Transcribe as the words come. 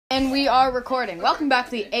And we are recording. Welcome back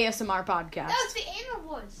to the ASMR podcast. No, it's the anal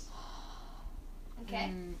voice.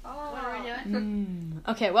 Okay. What are we doing?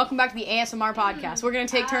 Okay, welcome back to the ASMR podcast. We're going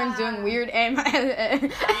to take turns doing weird anal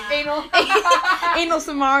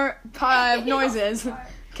ASMR noises.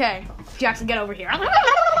 Okay, Jackson, get over here.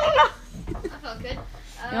 I felt good.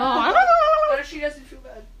 What if she doesn't feel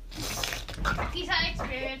bad? He's had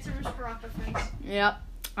experience in respiratory things. Yep.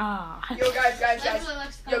 Yo, guys.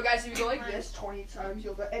 Yo, If you go like this 20 times,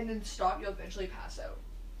 and then stop, you'll eventually pass out.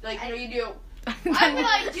 Like, you do. why would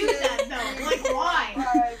I do that, though? Like, why?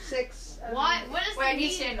 5, 6. Why? What is Wait, I the need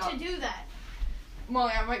need stand up. to do that?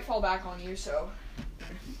 Molly, I might fall back on you, so.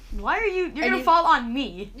 Why are you? You're going to fall on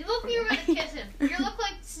me. You look like you were going to kiss him. You look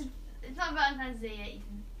like it's not Valentine's Day yet,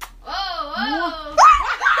 Ethan. Whoa!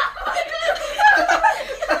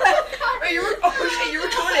 Wait, you were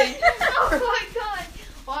recording. Oh my god!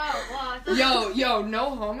 Wow. Yo,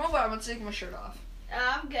 no homo, but I'm gonna take my shirt off.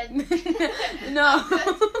 I'm good. No.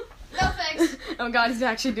 No thanks. Oh god, he's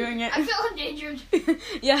actually doing it. I feel endangered.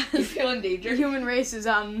 Yeah. You feel endangered? The human race is,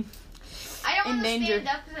 I don't want In to danger. stand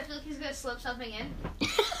up because I feel like he's going to slip something in.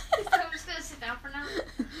 So I'm just going to sit down for now.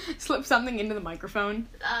 slip something into the microphone.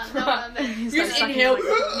 No, I'm You in. start just sucking inhale. the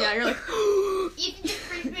microphone. Yeah, you're like, Ethan just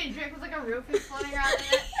brings me a drink with like a roofie floating around in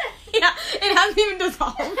it. yeah, it hasn't even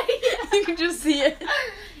dissolved. You can just see it.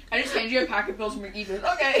 I just hand you a pack of pills from Ethan.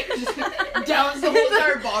 Okay. Just downs the whole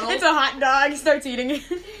entire bottle. It's a hot dog. He starts eating it.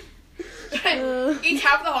 Eats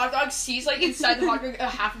half the hot dog, sees like inside the hot dog,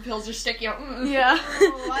 half the pills are sticking out. Yeah.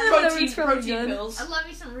 Oh, I That love, one's probably Protein good. pills. I love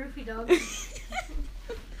me some roofie dog.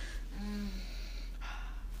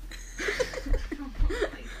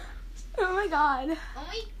 Oh my god. Oh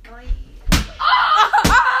my god.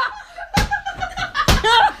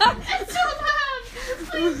 It's so loud!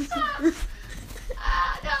 Please stop! No!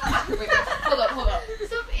 Wait, hold up.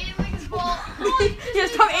 Stop aiming his ball. Oh, Yeah,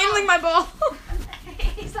 stop handling my ball.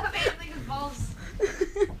 Stop aiming his balls.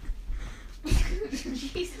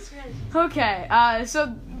 Jesus Christ. Okay,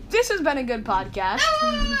 so this has been a good podcast. No,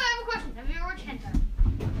 I have a question. Have you ever watched hentai?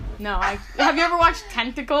 No, have you ever watched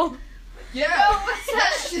Tentacle? Yeah. No, what's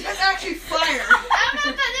that? That's actually fire. I don't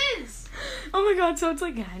know what that is. Oh my god, so it's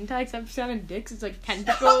like hentai except instead of dicks, it's like Stop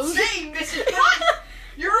tentacles. saying this is what?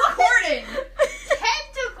 You're recording.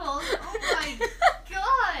 Tentacles? Oh my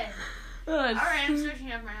god. Oh, Alright, I'm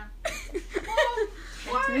searching up right now.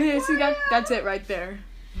 yeah, see, that's it right there.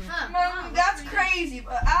 Huh. Mom, that's crazy,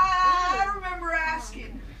 but I remember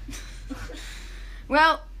asking.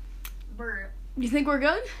 Well, Brr. you think we're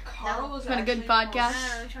good? Carl was It's been a good actually-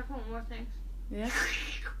 podcast. We should put more things. Yeah.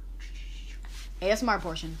 ASMR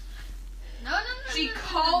portion. No. She no,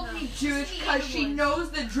 called no. me Jewish because she knows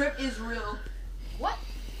the drip is real. What?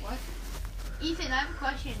 What? Ethan, I have a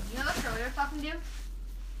question. You know that girl you're talking to?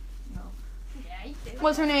 No. Yeah, you do.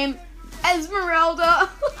 What's her name? Esmeralda.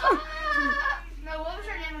 No, what was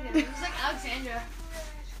her name again? It was like Alexandra.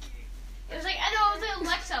 It was like, I know, it was like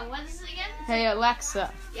Alexa. What is it again? Hey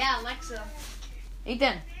Alexa. Yeah, Alexa.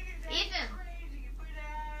 Ethan. Ethan.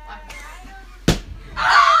 What?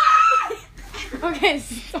 Okay,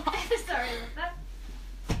 stop. Sorry about that.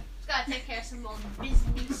 Just gotta take care of some old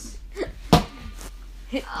business.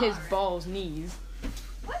 Hit his balls knees.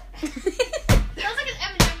 What? Sounds like an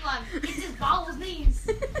Eminem line. It's his balls knees.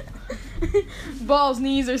 Balls,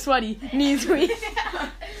 knees are sweaty. Knees weak.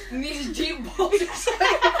 These deep balls are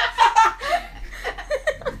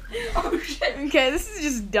Oh shit. Okay, this is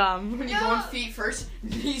just dumb. When you go on feet first,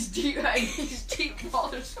 these deep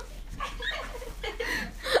balls are so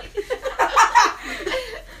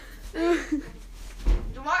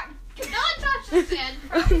Do not touch this man.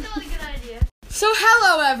 Probably not a good idea. So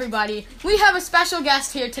hello everybody. We have a special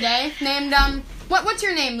guest here today named what's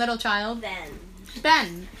your name, little child? Ben.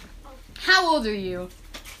 Ben. How old are you?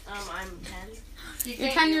 I'm 10.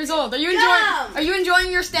 You're 10 years old. Are you Gum!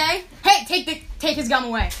 enjoying your stay? Hey, take his gum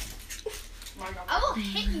away. I will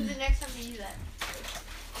hit you the next time you do that.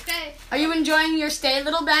 Okay. Are you enjoying your stay,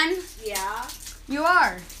 little Ben? Yeah. You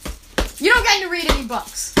are. You don't get to read any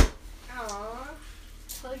books. Aww.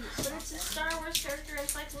 But it's a Star Wars character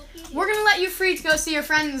encyclopedia. We're gonna let you free to go see your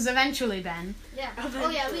friends eventually, Ben. Yeah. Oh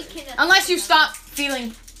yeah, we can. Unless you stop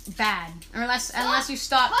feeling bad, or unless you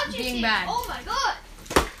stop Punch being it. bad. Oh my god.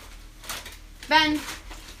 Ben,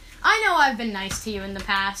 I know I've been nice to you in the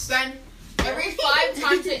past. Ben, every 5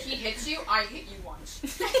 times that he hits you, I hit you once.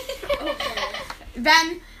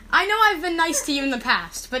 Ben, I know I've been nice to you in the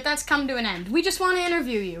past, but that's come to an end. We just want to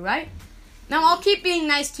interview you, right? Now I'll keep being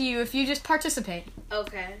nice to you if you just participate.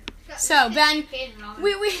 Okay. So Ben,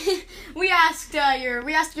 we asked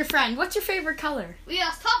your friend, what's your favorite color? We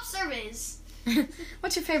asked top surveys.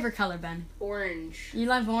 What's your favorite color, Ben? Orange. You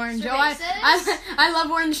love orange. So Oh, I racist?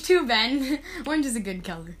 love orange too, Ben. Orange is a good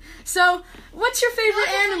color. So, what's your favorite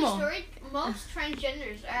That's a funny animal? story. Most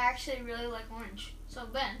transgenders are actually really like orange. So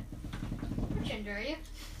Ben, what gender are you?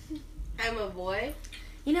 I'm a boy.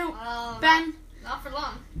 You know, Well, Ben, not for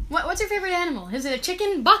long. what's your favorite animal? Is it a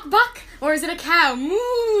chicken, buck, or is it a cow,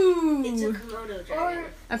 moo? It's a Komodo dragon.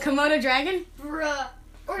 A Komodo dragon? Bruh.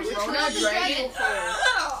 Or is it Corona Komodo dragon?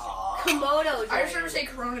 Komodo dragon. I just heard her say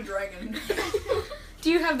Corona Dragon. Do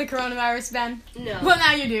you have the coronavirus, Ben? No. Well,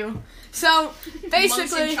 now you do. So, Monks in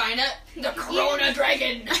basically, China, the Corona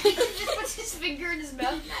Dragon. He just puts his finger in his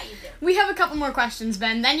mouth. Now you do. we have a couple more questions,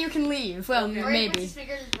 Ben. Then you can leave. Well, Or he puts maybe. his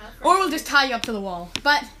finger in his mouth. Or we'll just tie you up to the wall.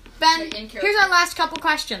 But, Ben, Wait, in here's our last couple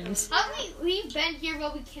questions. How can we leave Ben here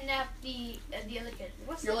while we kidnap the other kid?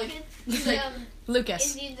 What's You're the like- kid? he's like-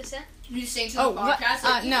 Lucas. Indian descent. You saying to the Oh, what? podcast?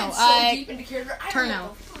 Like, No, Ethan's so I- deep into character. I Turn don't know out.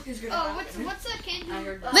 what the fuck is gonna Oh, happen. what's that kid? I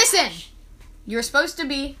heard that. Listen! You are supposed to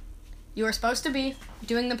be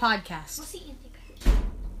doing the podcast. What's the Indian guy?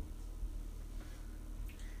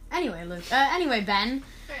 Anyway, anyway, Ben,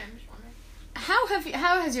 Sorry, I'm just wondering.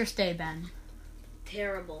 how has your stay been?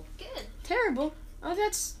 Terrible. Good. Terrible. Oh,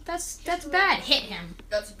 that's bad. Hit him.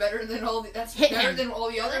 That's better than all the. That's Hit better him. than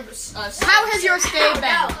all the other. How has your stay been?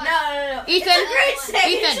 No. Ethan, It's a great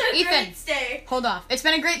stay. Ethan, It's a Ethan. great stay. Hold off. It's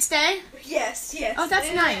been a great stay. Yes. Oh, that's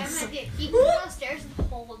I nice. have an idea. Keep him downstairs and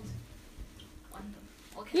hold one of them.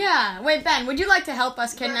 Okay. Yeah. Wait, Ben, would you like to help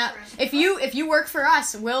us kidnap? Work for us. If you work for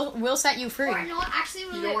us, we'll set you free. Or no, actually,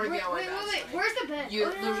 You wait, don't wanna wait, be on my wait, bad wait, side. where's the bed? You, Oh,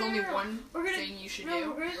 no, there's no, only no, no. one We're gonna- thing you should No,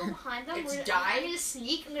 do, we're gonna go behind them. It's I'm die gonna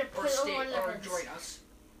sneak. I'm gonna or put it on stay one of their or heads. join us.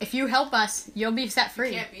 If you help us, you'll be set You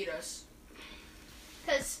free. can't beat us.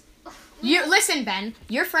 Cause You listen, Ben.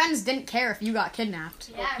 Your friends didn't care if you got kidnapped.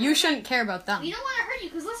 Yeah, You right. shouldn't care about them. We don't want to hurt you.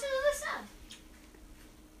 Cause listen to this sound.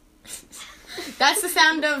 That's the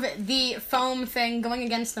sound of the foam thing going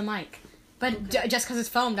against the mic. But just because it's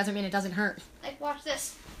foam doesn't mean it doesn't hurt. Like, watch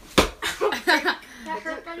this. Oh! That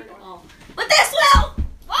hurt, buddy. But this will.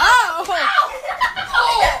 Oh!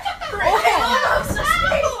 Oh, so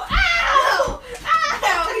sweet. Ow!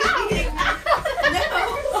 No.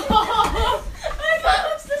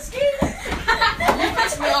 I'm so scared. You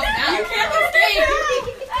pissed me off now. You can't escape.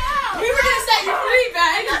 We were gonna set you free,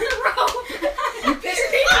 Ben. You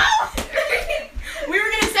pissed me off. We were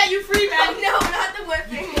gonna set you free, Ben. No, not the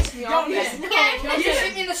whipping. You pissed me off. Don't hit him. Ben. Don't You hit hit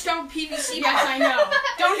him. me in the strong PVC. Yes, I know.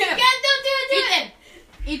 Don't hit him. Yeah, don't do it.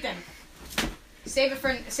 Ethan. Save it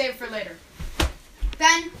for later.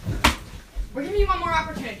 Ben, we're giving you one more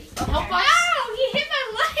opportunity. Help us. Ow! He hit my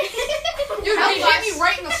leg. Dude, Help he us. hit me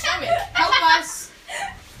right in the stomach. Help us.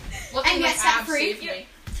 Look And at get my set abs free. saved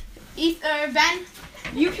me. Ben,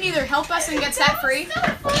 you can either help us and get set free. So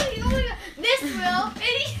funny. Oh my God. This will. And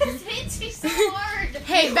he just hits me so hard.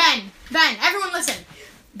 Hey, Ben, everyone listen.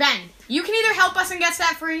 Ben, you can either help us and get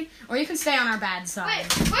set free, or you can stay on our bad side.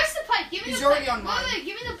 Wait, where's the pipe? Give me He's the pipe. already on mine. Wait,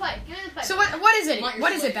 give me the pipe. Give me the pipe. So what is it? Want your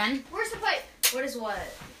What is it, sleeve. Ben? Where's the pipe? What is what?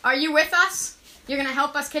 Are you with us? You're gonna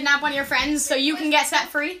help us kidnap one of your friends so you can get set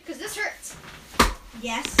free? Because this hurts.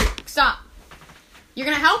 Yes. Stop. You're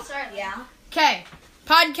gonna help? Sorry. Yeah. Okay.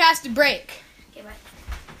 Podcast break. Okay, bye.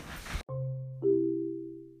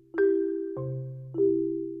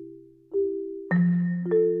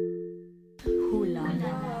 Hula la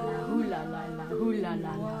la, hula la la, hula la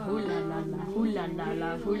la, hula la la, hula la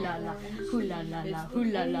la, hula la, hula la la,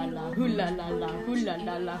 hula la la, hula la la, hula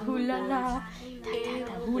la la, hula la, ta ta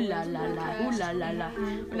ta, hula la la, hula la la.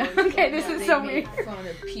 Okay, this is so weird. They make fun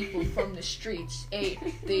of people from the streets. Hey,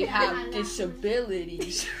 they have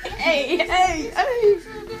disabilities. Hey, hey, hey.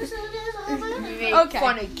 We make Okay.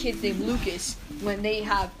 fun of kids named Lucas when they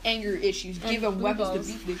have anger issues. Give them weapons to Ubos.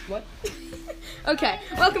 beat this. What? Okay,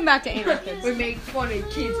 welcome back to Anal Kids. We make fun of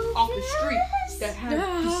kids off the street that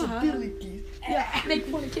have disabilities. Yeah, make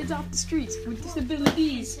fun of kids off the streets with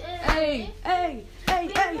disabilities. Hey, hey, hey,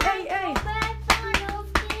 hey, hey, hey.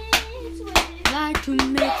 Like to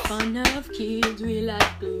make fun of kids, we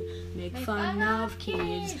like to make fun of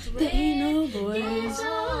kids. They ain't no boys,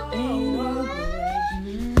 ain't no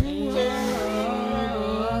boys, ain't no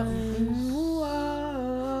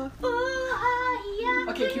boys.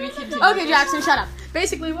 Okay, can we continue? Okay, Jackson, shut up.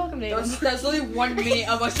 Basically, welcome to Anal. That's only 1 minute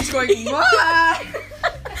of us just going, "Wah!"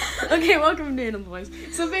 Okay, welcome to Anal Boys.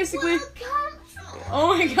 So basically,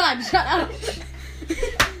 oh my God, shut up.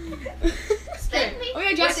 Spend me?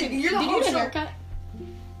 Okay, Jackson, Listen, you're the did you get host, a haircut?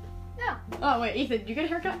 No. Oh wait, Ethan, did you get a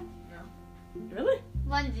haircut? No. Really?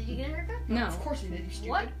 London, did you get a haircut? No. Of course you did, you stupid.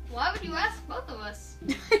 What? Why would you ask both of us?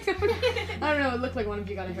 I don't know. It looked like one of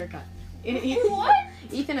you got a haircut. What?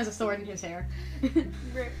 Ethan has a sword in his hair.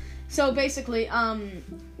 So basically,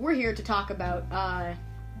 we're here to talk about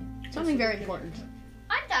something very important.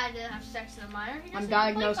 I died to have sex in a minor. He I'm doesn't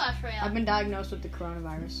diagnosed. play Clash Royale. I've been diagnosed with the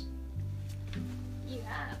coronavirus. You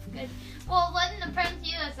have. Good. Well, letting the parents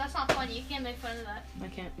use that's not funny. You can't make fun of that. I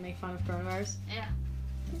can't make fun of coronavirus. Yeah.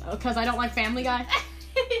 Because I don't like Family Guy.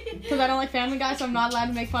 Because I don't like Family Guy, so I'm not allowed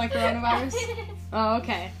to make fun of coronavirus. Oh,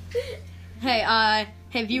 okay. Hey,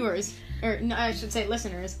 hey, viewers, or no, I should say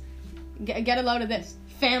listeners, get a load of this.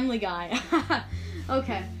 Family Guy.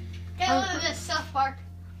 Okay. Get a load of this, South Park.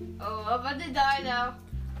 Oh, I'm about to die now.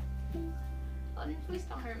 Oh, please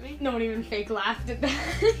don't hurt me. No one even fake laughed at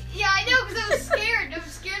that. Yeah, I know, because I was scared. I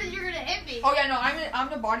was scared that you were gonna hit me. Oh yeah, no, I'm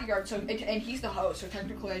the bodyguard, so and he's the host, so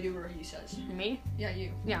technically I do what he says. Me? Yeah,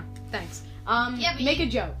 you. Yeah. Thanks. Yeah, but make a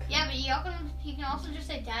joke. Yeah, but he can also just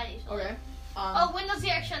say daddy. So Okay. Oh, Windows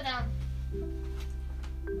CX shut down.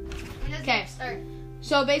 Windows Okay. CX start.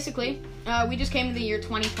 So basically, we just came to the year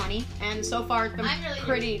 2020, and so far it's been I'm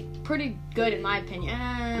really pretty good in my opinion.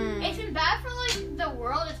 It's been bad for like the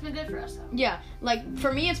world. It's been good for us though. Yeah, like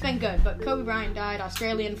for me it's been good, but Kobe Bryant died,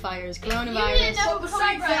 Australian fires, You didn't coronavirus. know So who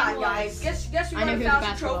besides Kobe that, Bryant guys, was. guess we I know got he was a 1,000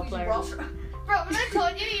 basketball trophies. player. Well, Bro, when I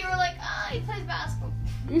told you, you were like, he plays basketball.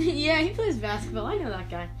 Yeah, he plays basketball. I know that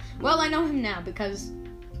guy. Well, I know him now because,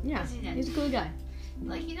 yeah, Is he dead? he's a cool guy.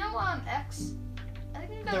 Like X. I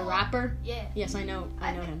think he got The a lot- rapper? Yeah. Yes, I know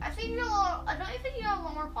him. I think he got a lot. I don't think he got a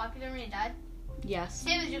lot more popular when he died. Yes.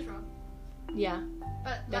 Same as just wrong. Yeah.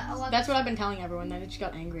 But That's what I've been telling everyone. They just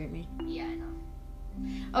got angry at me. Yeah, I know.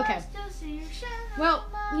 Okay. I still see your shadow Well,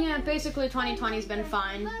 on my yeah, basically 2020's been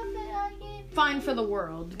fine. love that I gave you. Fine for the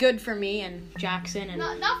world. Good for me and Jackson and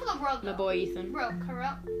Not for the world, my though. boy Ethan. Bro,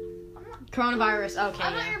 Coronavirus. Okay.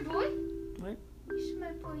 I'm not Yeah. your boy. What? You're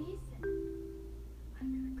my boy Ethan.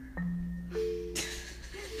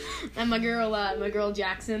 And my girl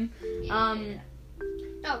Jackson.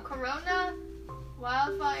 No, Corona,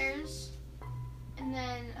 wildfires, and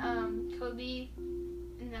then Kobe,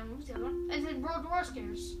 and then what was the other one? And then World War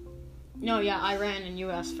scares. No, yeah, Iran and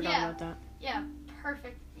U.S. Forgot Yeah. about that. Yeah,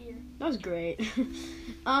 perfect year. That was great.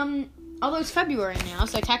 Although it's February now,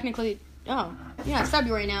 so technically, oh, yeah, it's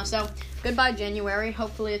February now, so goodbye January.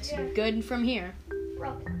 Hopefully it's good from here.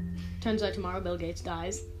 Bro. Turns out tomorrow Bill Gates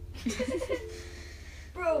dies.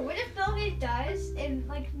 Bro, what if Bill Gates dies and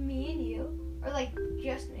like me and you, or like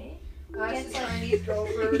just me? That's Yes, the like- Chinese girl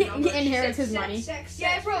for He number. inherits his Sex, money. Sex,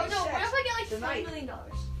 Yeah, sex, bro. sex, No, what sex. if I get like Tonight. $5 million? I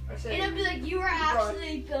said, And I'd be like, you were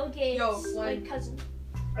actually Bill Gates' Yo, like one- cousin.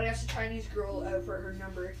 I asked a Chinese girl for her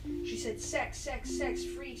number. She said, sex, sex, sex,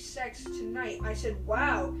 free sex tonight. I said,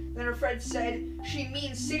 wow. Then her friend said, she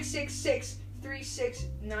means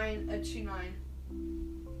 666-369-29.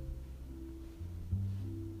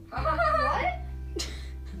 What?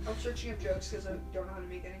 I'm searching up jokes because I don't know how to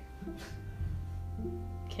make any.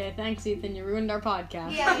 Okay, thanks Ethan. You ruined our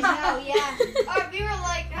podcast. Yeah, I know. Yeah. We were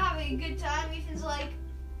like having a good time. Ethan's like,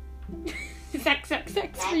 Sex,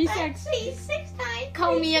 free sex. Please, 6 times.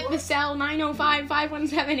 Call me at the cell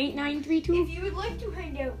 905-517-8932. If you would like to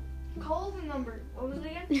hang out, call the number. What was it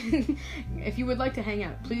again? If you would like to hang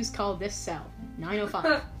out, please call this cell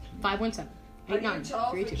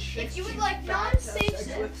 905-517-8932. If you would like non-safe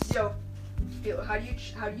sex. Yo, how do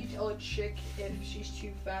you tell a chick if she's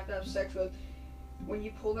too fat to have sex with? When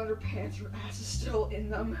you pull down her pants, her ass is still in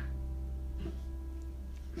them.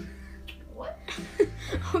 What?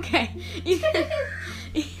 Okay.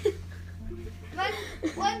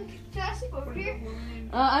 One classic over here.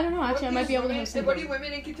 I don't know. Actually, I might be able to have some. What do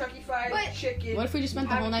women in Kentucky Fried But- Chicken? What if we just spent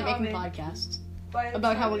the whole night making Comment. podcasts By the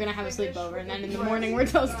about how time we're gonna have a finish sleepover, and then in the with morning the we're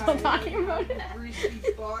still rice, talking about it? greasy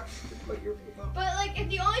box to put your bum. But like, if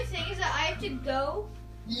the only thing is that I have to go.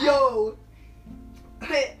 Yo!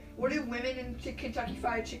 What do women in Kentucky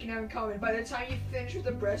Fried Chicken have in common? By the time you finish with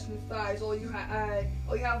the breast and the thighs, all you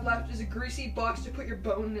have left is a greasy box to put your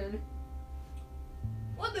bone in.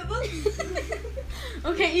 What the fuck?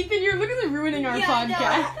 Okay, Ethan, you're literally ruining our Yeah, no.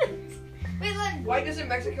 podcast. Wait, Len. Why doesn't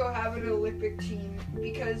Mexico have an Olympic team?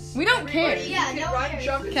 Because We don't care. everybody Yeah, who no can one run, cares.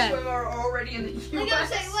 jump, and Okay. swim are already in the US. Like I was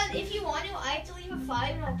saying, Len, if you want to, I have to leave at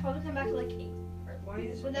 5, and I'll probably come back at like 8. Why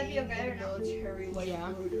is Would that be okay or no? military like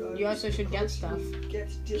Yeah. road, You also should get stuff.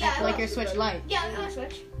 gets Yeah, Like your Switch Lite. Yeah, I'm gonna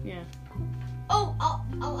switch. Yeah. Oh,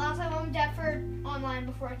 I'll ask my mom and dad for online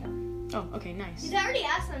before I come. Oh, okay, nice. She's already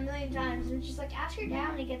asked them a million times, and she's like, ask your dad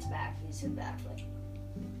when he gets back. He's been back for like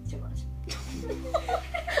 2 months.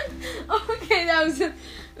 Okay,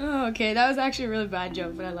 that was actually a really bad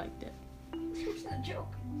joke, but I liked it. It's a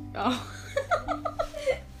joke. Oh.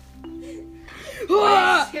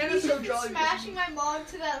 Hannah's so jolly. Smashing my mom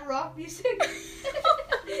to that rock music.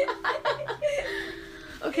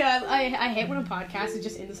 Okay, I hate when a podcast is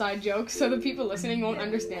just inside jokes, so the people listening won't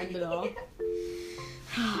understand at all.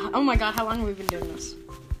 Oh my god, how long have we been doing this?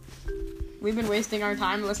 We've been wasting our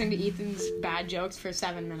time listening to Ethan's bad jokes for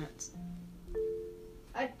 7 minutes.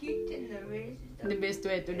 The best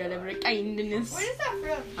way to deliver kindness. Where is that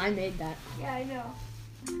from? I made that. Yeah, I know.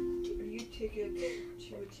 You ticket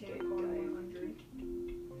to a take on 100.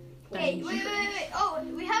 Okay, wait. Oh,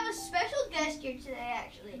 we have a special guest here today,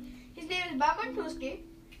 actually. His name is Baban Tuski.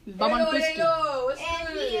 Baban Tuski. And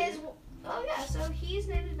he is... Oh, yeah, so his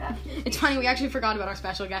name is Baban Tuski. It's funny, we actually forgot about our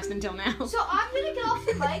special guest until now. So I'm going to get off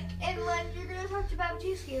the mic, and then you're going to talk to Baban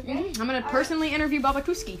Tuski, okay? I'm gonna personally interview Baba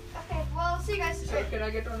Tuski. Okay, well, see you guys. So can I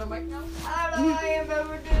get on the mic now? Hello, I am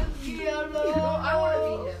Baban Tuski. Hello. No, I want to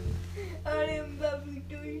be him. I am Baban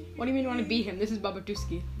Tuski. What do you mean you want to be him? This is Baba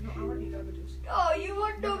Tuski. No, I want to be Babadoos. Oh, you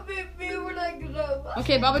want to be me when I get up?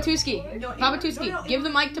 Okay, Baba Tuski. No, Baba Tuski, no, give the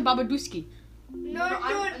mic to Baba Tuski.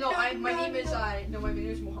 My name is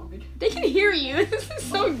Mohammed. They can hear you. This is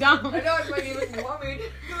so dumb. I know, my name is Mohammed.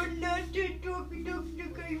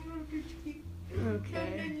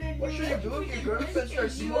 Okay. What should I do if your girlfriend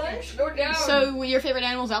starts smoking? Slow down. So, your favorite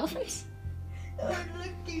animal is elephants? I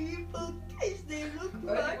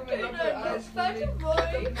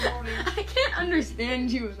can't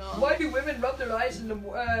understand you at all. Why do women rub their eyes in the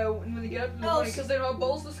when they get up in the morning? Because they don't have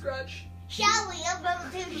balls to scratch. Shall we? I'm Baban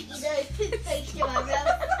Tuski. The toothpaste to my mouth.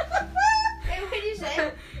 Hey, what did you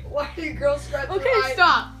say? Why do girls scratch their Okay, eyes?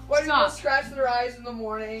 stop. Why do girls Stop. scratch their eyes in the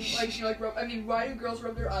morning? Like you know, like rub. I mean, why do girls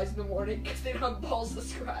rub their eyes in the morning? Because they don't have balls to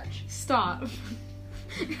scratch. Stop.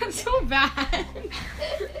 That's so bad.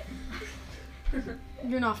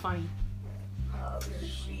 You're not funny.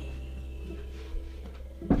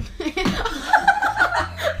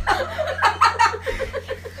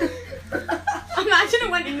 Imagine it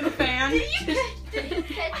went into the fan. Did you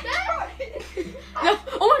catch that? No,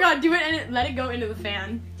 oh my god, do it and let it go into the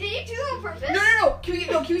fan. Did you do that on purpose? No.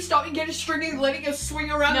 Can we stop and get it straight and letting it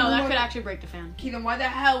swing around? No, the that room? could actually break the fan. Okay, then why the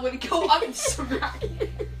hell would it go up and smack? Did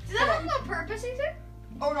that happen on purpose, Ethan?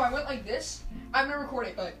 Oh no, I went like this. I'm gonna record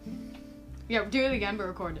it, but Yeah, do it again, but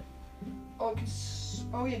record it. oh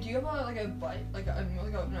yeah. Do you have a butt?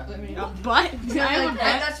 Let me. A butt? I have a butt.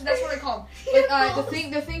 That's what I call them.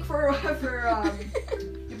 Like, the thing for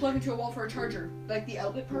you plug into a wall for a charger, like the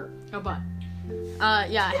outlet part. A butt.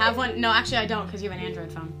 Yeah, I have one. No, actually I don't, because you have an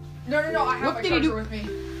Android phone. No. I have my Whoop-de-doo. charger with me.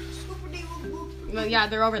 Well, yeah,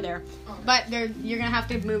 they're over there. Oh. But you're gonna have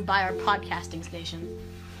to move by our podcasting station.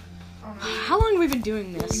 Oh, no. How long have we been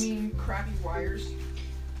doing this? You mean crappy wires?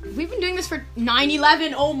 We've been doing this for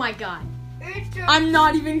 9/11. Oh my god. I'm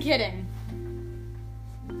not even kidding.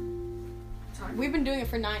 Time. We've been doing it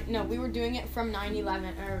for we were doing it from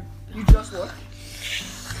 9/11 or You just what?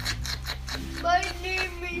 My name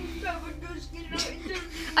is Baban Tuski.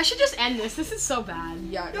 I should just end this. This is so bad.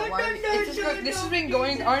 Yeah. No, why no, are we- no, it's just no, this no, has been no,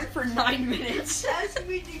 going no. on for 9 minutes. Ask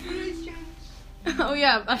me the questions. Oh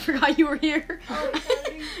yeah, I forgot you were here. Oh,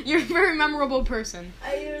 sorry. You're a very memorable person.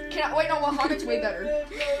 Wait, no, Mohammed's way better.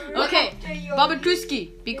 Okay, Baba Tuski,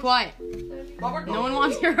 be quiet. Robert, No one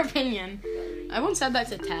wants your opinion. I once said that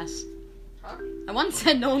to Tess. Huh? I once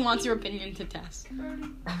said no one wants your opinion to Tess.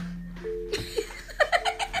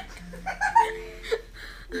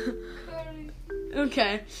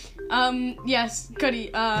 Okay. Yes, Cuddy.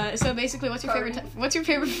 So basically, what's your favorite? What's your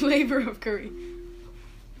favorite flavor of curry?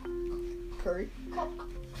 Curry.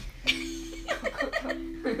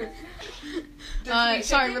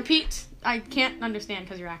 Sorry. Repeat. I can't understand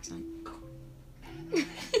because your accent.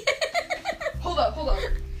 Hold up. Oh,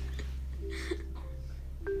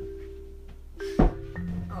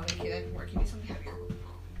 okay, that didn't work. You need something heavier.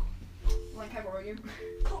 Like pepperoni.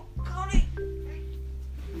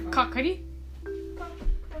 Cockcuddy?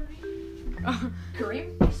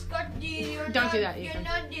 Kareem? Don't do that, Ethan. You're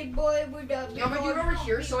not the boy with the You want me to do it over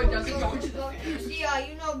here so it doesn't go into the Yeah,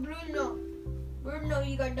 you know Bruno. Bruno,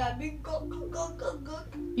 you got that big cock.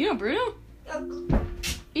 You know Bruno?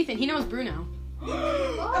 Ethan, he knows Bruno.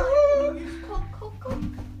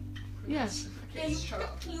 Yes. Then Shut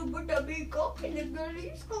up. you put the big cock in the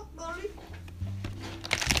girlie's cock.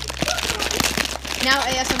 Now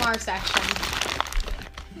ASMR section.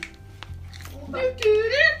 Don't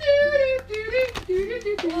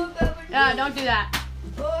do that.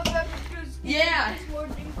 Yeah.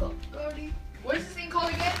 What is this thing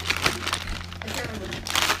called again? I can't remember.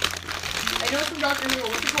 I know it's from Dr. Who.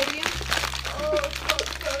 What's it called again?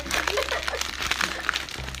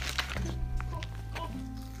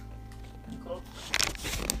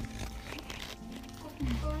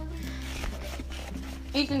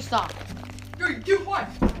 Ethan, stop. Dude, do what?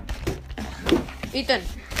 Ethan.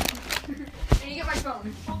 Can you at my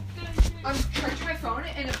phone. I'm charging my phone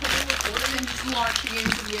and it puts it in the record and then just launch the game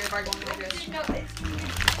into the air by going like this. No, it's me.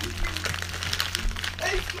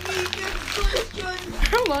 It's me, Christian.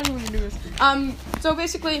 How long are we gonna do this? So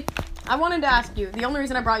basically, I wanted to ask you, the only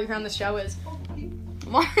reason I brought you here on the show is,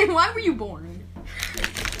 why were you born?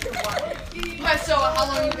 So, how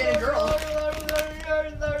long you been a girl?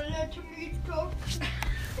 Let me talk.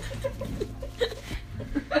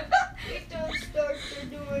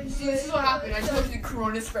 See, this is what happened. I told you the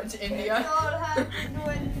corona spread to It India. all happened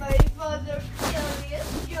when my father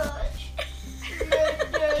Curious George.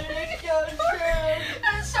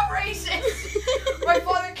 That's so racist. My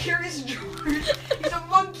father, Curious George, he's a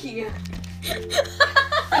monkey.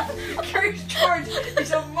 Curious George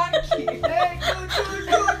is a monkey.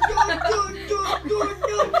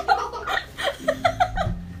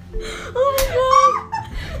 Oh my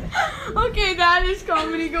god! Okay, that is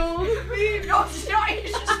comedy gold. No, it's not.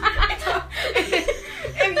 It's just,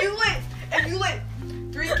 if you let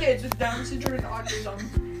 3 kids with Down syndrome and autism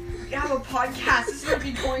have a podcast, this is gonna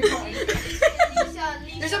be going on.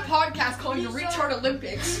 There's a podcast called the Retard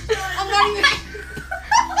Olympics. I'm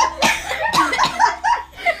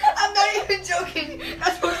not even joking.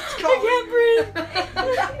 That's what it's called. I can't breathe.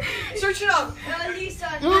 Search it up.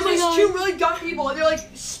 Oh my There's God. 2 really dumb people, and they're like,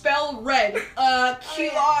 spell red.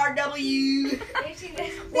 QRW.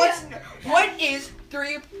 What is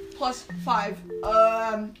 3 plus 5?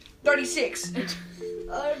 36.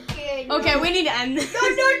 Okay. Okay, we need to end this. No.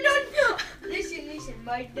 Listen.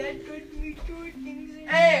 My dad taught me 2 things.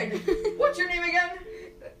 And what's your name again?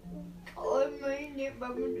 My name,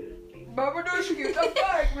 Babadoshki. The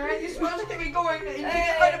fuck, man? You're supposed to be going into the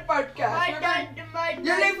other podcast. My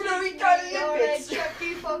You're dad late for the Retard Olympics. Shut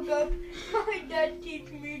the fuck up. My dad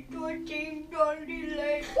taught me to change on the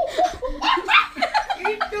light.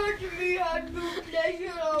 He taught me how to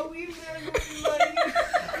pleasure a woman with money.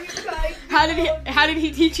 How did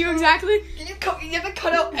he teach you exactly? You have to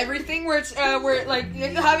cut out everything where it's where like you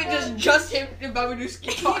have to have it just him and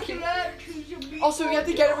Babadoshki talking. Also, you have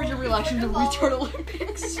to get over your reaction to Retard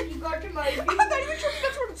Olympics. He got to my I'm not even joking.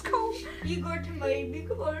 That's what it's called. He got to my big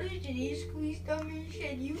college and he squeezed them and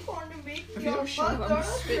said, "You want to make If you your don't shut up, mother I'm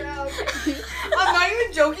spitting. proud." I'm not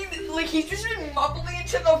even joking. Like he's just been mumbling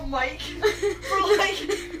into the mic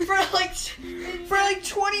for like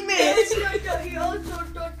 20 minutes. He also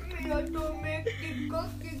taught me how to make the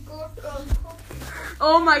cookie cook.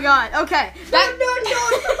 Oh my god. Okay. No.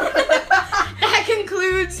 That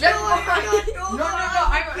concludes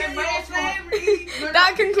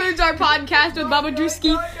that concludes our podcast with Baba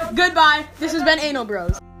Drewski. Goodbye. This has been Anal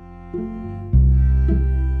Bros.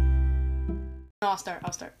 No, I'll start.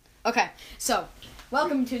 Okay, so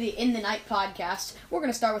welcome to the In the Night podcast. We're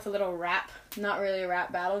gonna start with a little rap. Not really a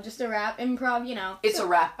rap battle, just a rap improv, you know. It's a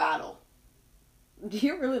rap battle.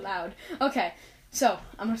 You're really loud. Okay, so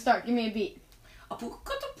I'm gonna start. Give me a beat.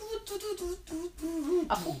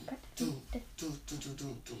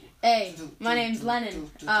 Hey, my name's Lennon.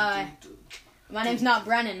 My name's not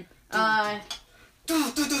Brennan. I've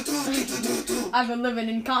been living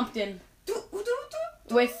in Compton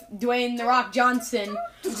with Dwayne The Rock Johnson.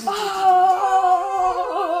 Oh!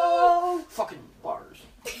 Fucking bars.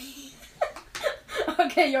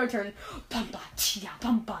 Okay, your turn. Pumpa chia,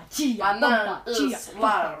 pumpa chia, My pumpa name chia, is pumpa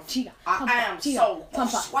Love. chia, I pumpa am chia, so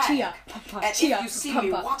pumpa swag. chia, pumpa And if chia, you see me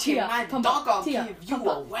pumpa walking chia, my pumpa dog, I'll chia, give you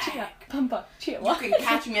pumpa a whack. chia, pumpa chia. You can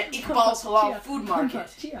catch me at Iqbal's Halal Food Market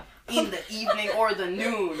Pumpa chia, in the evening or the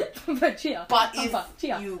noon. pumpa chia, But if pumpa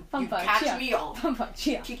chia, you pumpa catch chia, me, I'll pumpa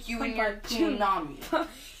chia, kick you in your pumpa chia. punami.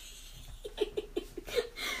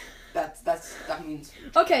 That means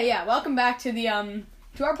Okay, yeah, welcome back to the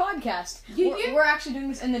to our podcast. We're actually doing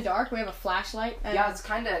this in the dark. We have a flashlight. And, yeah, it's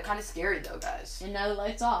kind of scary though, guys. and now the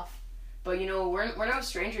light's off. But you know, we're no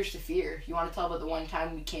strangers to fear. You want to tell about the one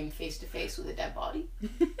time we came face to face with a dead body?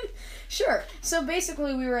 Sure. So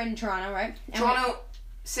basically, we were in Toronto, right? And Toronto,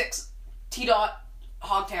 6, T-Dot,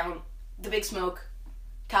 Hogtown, the Big Smoke,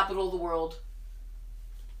 capital of the world,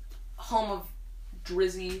 home of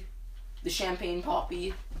Drizzy, the Champagne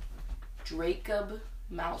Poppy, Dracob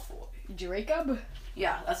Malfoy. Jacob.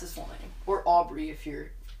 Yeah, that's his full name. Or Aubrey if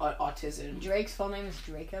you're autism. Drake's full name is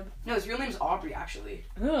Jacob. No, his real name's Aubrey actually.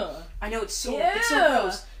 Ugh. I know it's so Yeah.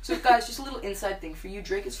 gross. So guys, just a little inside thing for you.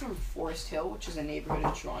 Drake is from Forest Hill, which is a neighborhood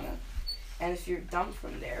in Toronto. And if you're dumb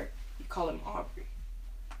from there, you call him Aubrey.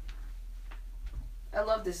 I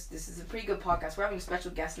love this. This is a pretty good podcast. We're having a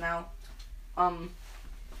special guest now. Who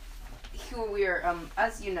we are,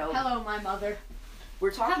 as you know, Hello, my mother.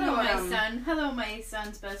 we're talking Hello, about my son. Hello, my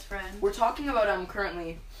son's best friend. we're talking about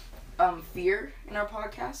currently fear in our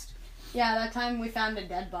podcast. Yeah, that time we found a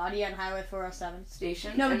dead body on Highway 407.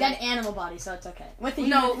 station. No, a and dead animal body, so it's okay. With the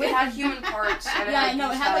No, human, it had human parts. And Yeah, it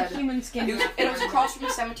no, it had like human skin. It was, wrapped and it was around across from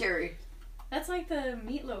the cemetery. That's like the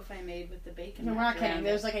meatloaf I made with the bacon. No, we're wrapped not kidding. around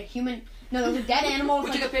There it. was like a human. No, there was a dead animal. We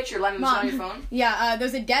With, took like, a picture. Lemon, Mom. on your phone. yeah,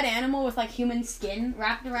 there's a dead animal with like human skin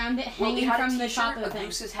wrapped around it, Well, we hanging had from a the top t-shirt, of the a thing.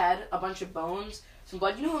 goose's head, a bunch of bones, some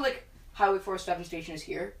blood. You know how like Highway 407 station is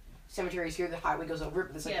here? Cemetery is here, the highway goes over it,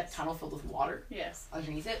 but there's like Yes. a tunnel filled with water Yes,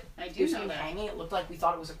 underneath it. I do There's know something that. hanging. It looked like we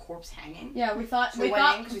thought it was a corpse hanging. Yeah, we thought. So we went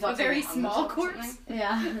thought. in 'cause we thought A they very hung small themselves or corpse? something.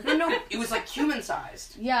 Yeah. No, it was like human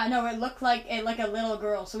sized. Yeah, no, it looked like a little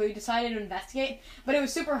girl, so we decided to investigate. But it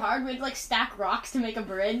was super hard. We had to like stack rocks to make a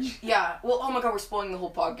bridge. Yeah. Well, oh my god, we're spoiling the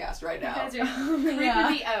whole podcast right You now. guys are creeping Yeah.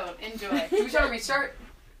 me out. Enjoy. Do we start a restart?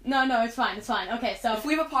 No, it's fine. It's fine. Okay, so If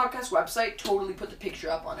we have a podcast website, totally put the picture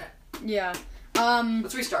up on it. yeah,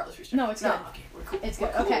 Let's restart. No, it's good. Okay, we're cool. It's We're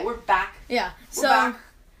good, cool. okay. We're back. yeah. We're So back.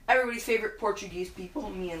 Everybody's favorite Portuguese people,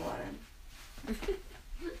 me and Lennon.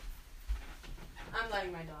 I'm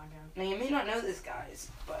letting my dog out. Now you may not know this, guys,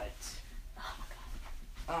 but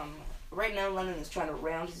right now Lennon is trying to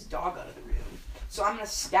round his dog out of the room. So I'm gonna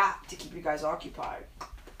scat to keep you guys occupied.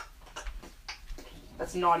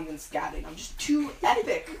 That's not even scatting. I'm just too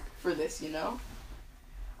epic for this, you know.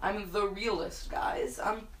 I'm the realist, guys.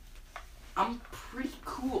 I'm pretty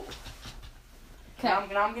cool. Okay.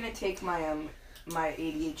 Now I'm gonna take my my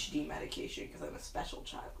ADHD medication because I'm a special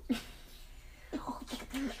child.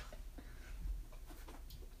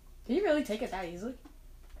 Can you really take it that easily?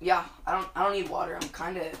 Yeah, I don't need water. I'm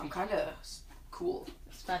kind of cool.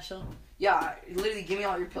 Special. Yeah, literally give me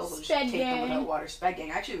all your pills. I'll just Sped take them gang. without water. Sped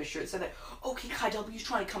gang. I actually have a shirt that said that. Okay, Kai W's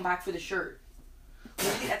trying to come back for the shirt.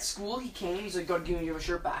 Literally at school he came. He's like, "God, give me your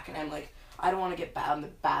shirt back," and I'm like, I don't want to get bad on the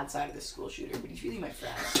bad side of this school shooter, but he's really my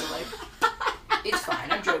friend. So like, it's fine.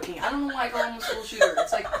 I'm joking. I don't know why I call him a school shooter.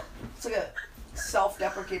 It's like a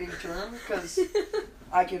self-deprecating term because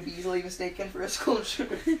I can be easily mistaken for a school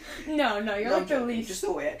shooter. No, you're No, like I'm the joking. least. Just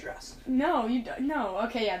the way I dress. No, you don't. No,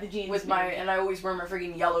 okay, yeah, the jeans. With maybe. and I always wear my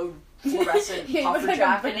freaking yellow fluorescent Yeah, you look puffer like a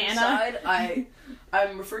jacket banana. inside.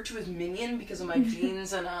 I'm referred to as Minion because of my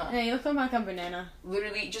jeans and Yeah, you look like a banana.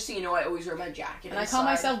 literally just so you know I always wear my jacket And I call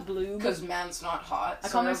myself Blue. because man's not hot. I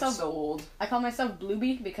call I'm myself- so old. I call myself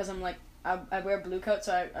Bluebee because I'm like I wear blue coat,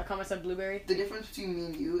 so I call myself Blueberry. The difference between me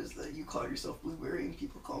and you is that you call yourself Blueberry and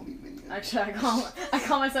people call me Minion. Actually, I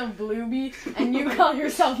call myself Bluebee, and you call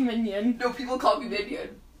yourself Minion. No, people call me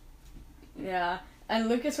Minion. Yeah, and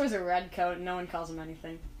Lucas wears a red coat, and no one calls him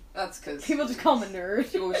anything. That's because People just call him a nerd.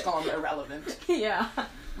 people always call him irrelevant. Yeah.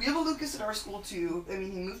 We have a Lucas at our school too. I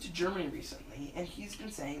mean, he moved to Germany recently, and he's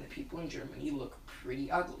been saying that people in Germany look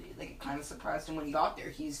pretty ugly. Like, it kind of surprised him when he got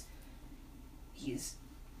there. He's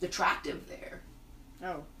attractive there.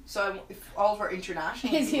 Oh. So if all of our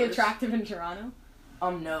international Is he viewers- attractive in Toronto?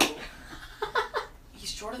 No. He's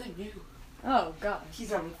shorter than you. Oh God.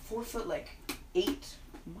 He's 4'8".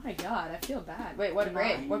 My God, I feel bad. Wait, what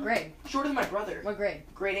grade? Nine. What grade? Shorter than my brother. What grade?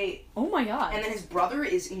 Grade 8. Oh my God. And then his brother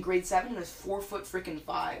is in grade 7 and is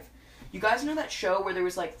 4'5". You guys know that show where there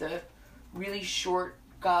was like the really short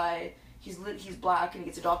guy? He's black and he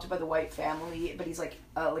gets adopted by the white family, but he's like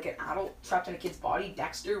an adult trapped in a kid's body.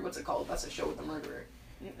 Dexter, what's it called? That's a show with the murderer.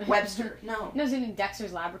 Webster. No. No, is it in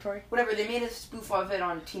Dexter's Laboratory? Whatever. They made a spoof of it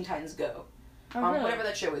on Teen Titans Go. Oh, really? Whatever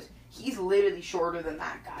that show is. He's literally shorter than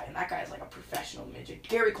that guy, and that guy's like a professional midget.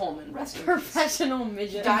 Gary Coleman, rest in peace. Professional He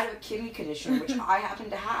midget. died of a kidney condition, which I happen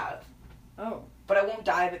to have. Oh. But I won't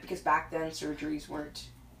die of it because back then surgeries weren't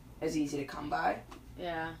as easy to come by.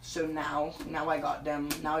 Yeah. So now I got them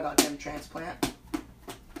transplant.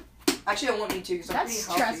 Actually, I won't need to because I'm That pretty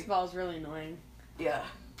stress healthy. ball's really annoying. Yeah.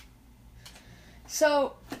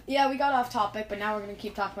 So, yeah, we got off topic, but now we're going to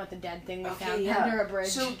keep talking about the dead thing we found under a bridge.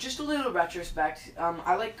 So just a little retrospect.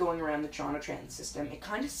 I like going around the Toronto transit system. It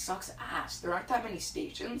kind of sucks ass. There aren't that many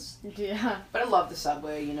stations, Yeah, but I love the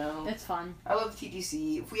subway. You know. it's fun. I love the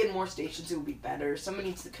TTC. If we had more stations, it would be better. Someone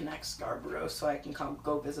needs to connect Scarborough so I can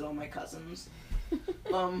go visit all my cousins.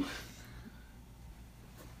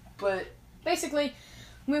 But Basically,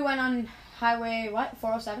 we went on Highway,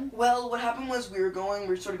 407? well, what happened was we were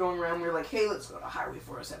sort of going around. We were like, hey, let's go to Highway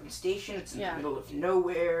 407 station. It's in Yeah. the middle of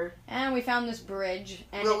nowhere. And we found this bridge.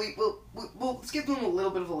 And Well, let's give them a little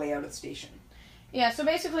bit of a layout of the station. yeah, so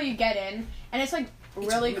basically you get in, and it's like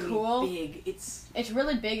really cool. Big. It's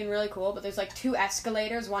Really big and really cool, but there's like 2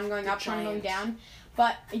 escalators, one going They're up, one going giant. down.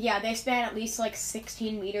 But yeah, they span at least like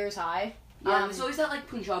 16 meters high. there's always that like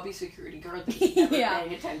Punjabi security guard that's never Yeah.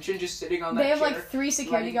 paying attention, just sitting on that They have chair, like 3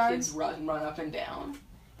 security letting guards. kids run up and down.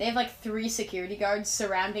 They have like 3 security guards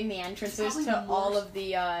surrounding the entrances Probably to more. all of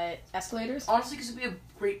the escalators. Honestly, because it'd be a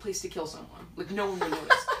great place to kill someone. Like, no one would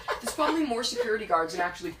notice. There's probably more security guards than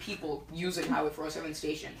actually people using Highway 407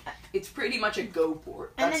 station. It's pretty much a go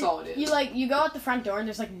port. And That's then all it is. You go out the front door and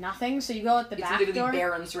there's like nothing, so you go out the It's back literally door.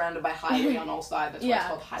 barren, surrounded by highway on all sides. That's why it's Yeah,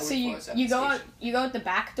 called Highway so you 407 you go station. out you go out the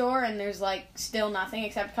back door and there's like still nothing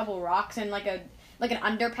except a couple rocks and like an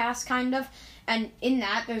underpass kind of, and in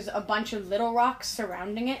that there's a bunch of little rocks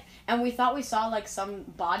surrounding it, and we thought we saw like some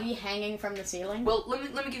body hanging from the ceiling. Well,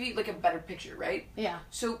 let me give you like a better picture, right? Yeah.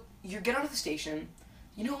 So you get out of the station,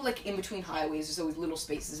 you know, like in between highways, there's always little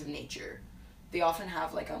spaces of nature. They often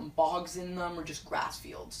have like bogs in them or just grass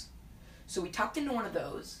fields. So we tucked into one of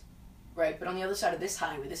those, right? But on the other side of this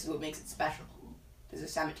highway, this is what makes it special. There's a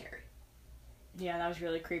cemetery. Yeah, that was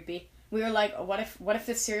really creepy. We were like, what if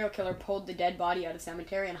this serial killer pulled the dead body out of the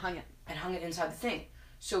cemetery and hung it? And hung it inside the thing.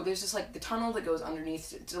 So there's this like the tunnel that goes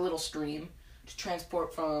underneath. It's a little stream to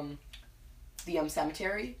transport from the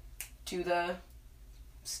cemetery to the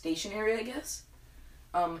station area, I guess.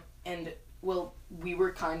 And well, we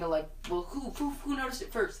were kind of like, well, who noticed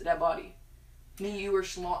it first? The dead body. Me, you, or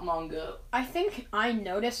Schlot Mongo. I think I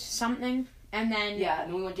noticed something, and then Yeah, and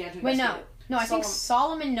then we went down to Wait, investigate. no, I think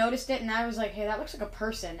Solomon noticed it, and I was like, hey, that looks like a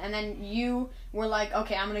person. And then you were like,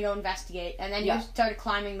 okay, I'm gonna go investigate. And then Yeah. you started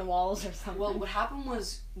climbing the walls or something. Well, what happened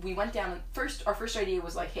was we went down and our first idea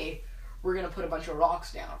was like, hey, we're gonna put a bunch of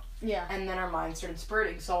rocks down. yeah. And then our minds started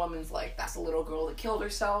spurting. Solomon's like, that's a little girl that killed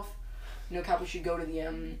herself. No cap, we should go to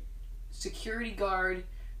the security guard.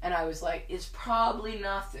 And I was like, it's probably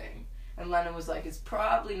nothing. And Lennon was like, it's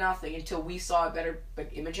probably nothing, until we saw a better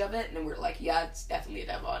image of it. And then we were like, yeah, it's definitely a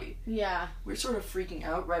dead body. Yeah. We were sort of freaking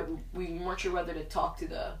out, right? We weren't sure whether to talk to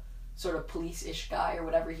the sort of police-ish guy or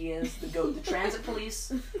whatever he is, the transit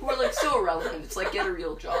police, who are like so irrelevant. It's like, get a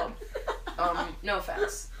real job. No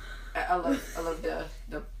offense. I love the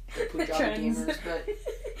Punjabi Trends. gamers, but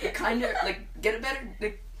it kind of like get a better.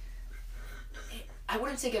 Like, I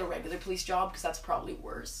wouldn't say get a regular police job because that's probably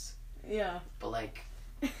worse. Yeah. But like,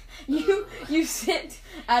 You sit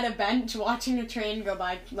at a bench watching a train go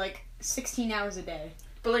by like 16 hours a day.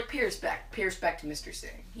 but like pay respect to Mr.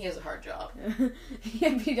 Singh. He has a hard job.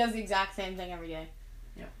 He does the exact same thing every day.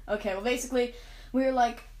 Yeah. Okay, well basically we were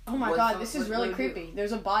like, oh my What god, the- this is what really do we do? creepy.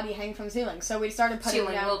 There's a body hanging from the ceiling. So we started putting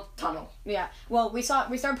Ceiling, down little tunnel, Yeah. Well, we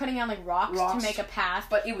started putting down like rocks to Rocks. make a path.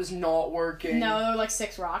 but it was not working. No, there were like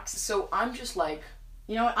 6 rocks. So I'm just like,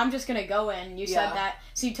 You know what? I'm just gonna go in. You Yeah. said that.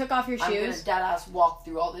 So you took off your I'm gonna shoes, dead ass walk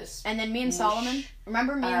through all this. and then me and Whoosh. Solomon.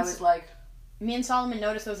 Remember And I was like, me and Solomon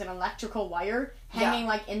noticed there was an electrical wire hanging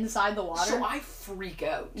like inside the water. so I freak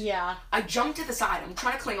out. Yeah. I jumped to the side. I'm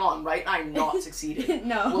trying to cling on, right? I'm not succeeding.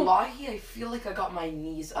 No. Wallahi, I feel like I got my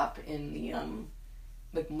knees up in the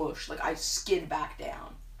like mush. Like I skid back down,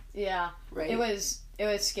 Yeah. right? It was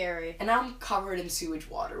scary. And now I'm covered in sewage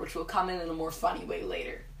water, which will come in a more funny way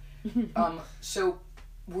later. So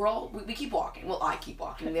we keep walking. Well, I keep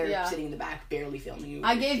walking. They're Yeah. sitting in the back, barely filming.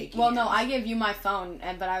 I gave you my phone,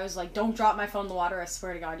 but I was like, don't drop my phone in the water. I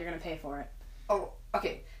swear to God, you're gonna pay for it. Oh,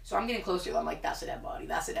 okay. So I'm getting closer. I'm like, that's a dead body.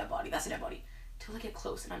 That's a dead body. That's a dead body. Till I get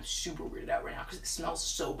close, and I'm super weirded out right now because it smells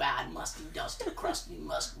so bad, musty, dusty, crusty,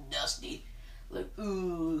 musty, dusty. Like,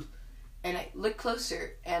 ooh. And I look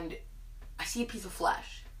closer, and I see a piece of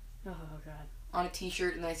flesh Oh God. on a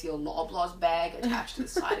t-shirt, and then I see a Loblaws bag attached to the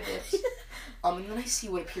side of it. And then I see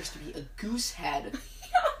what appears to be a goose head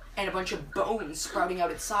and a bunch of bones sprouting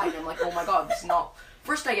out its side. And I'm like, oh my God, this is not...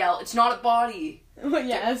 First I yell, it's not a body, Well,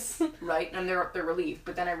 yes. right? And they're relieved.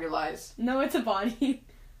 But then I realize No, it's a body.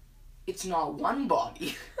 it's not one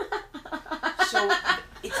body. So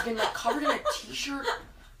it's been like covered in a t-shirt,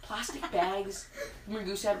 plastic bags, from a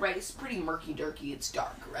goose head, right? It's pretty murky-durky. It's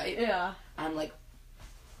dark, right? Yeah. I'm like,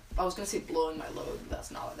 I was gonna say blowing my load, but that's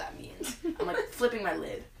not what that means. I'm like flipping my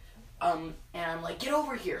lid. And I'm like, get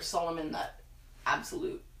over here, Solomon, that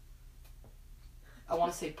absolute. I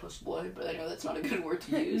want to say puss boy, but I know that's not a good word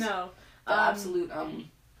to use. No. The absolute,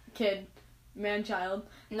 Kid. Man child.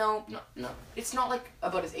 no. It's not like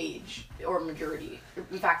about his age or maturity.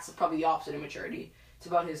 In fact, it's probably the opposite of maturity. It's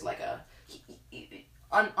about his, like,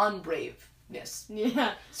 unbraveness.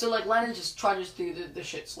 Yeah. So, like, Lennon just trudges through the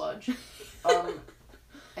shit sludge.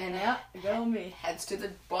 And Yeah. Go me. heads to the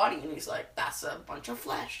body, and he's like, that's a bunch of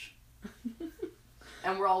flesh.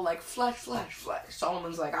 And we're all like, flesh, flesh, flesh.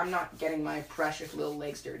 Solomon's like, I'm not getting my precious little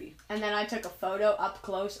legs dirty. And then I took a photo up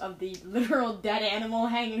close of the literal dead animal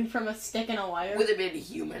hanging from a stick and a wire. With a bit of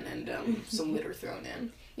human and some litter thrown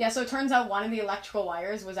in. Yeah, so it turns out one of the electrical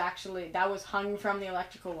wires was hung from the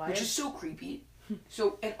electrical wire. Which is so creepy.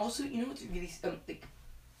 So, and also, you know what's really, like,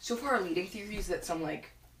 so far our leading theory is that some, like,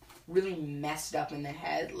 really messed up in the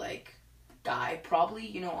head, like, guy. Probably,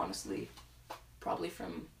 you know, honestly, probably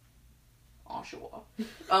from Oshawa.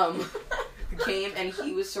 Came and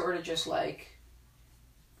he was sort of just like,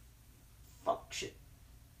 fuck shit.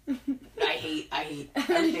 I hate And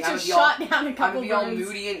then everything. you I'm just gonna be all, shot down a I'm couple gonna be all birds.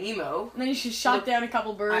 moody and emo. And then you just shot Look, down a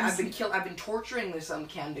couple birds. I've been torturing this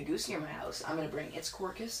Canada goose near my house. I'm gonna bring its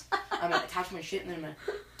carcass. I'm gonna attach my shit, and then I'm gonna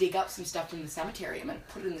dig up some stuff from the cemetery. I'm gonna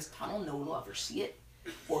put it in this tunnel. No one will ever see it,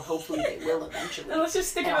 or hopefully they will eventually. And let's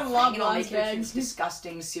just stick it And in I'll hang it on Loblaws Matrix's bags.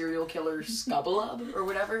 disgusting serial killer Scubbalub or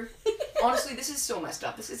whatever. Honestly, this is so messed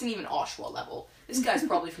up. This isn't even Oshawa level. This guy's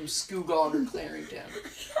probably from Scugog or Clarington.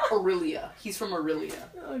 Aurelia. He's from Aurelia.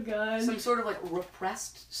 Oh god. Some sort of like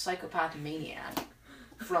repressed psychopath maniac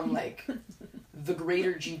from like the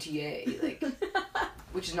greater GTA, like,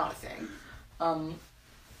 which is not a thing.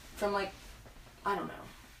 From like, I don't know,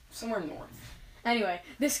 somewhere north. Anyway,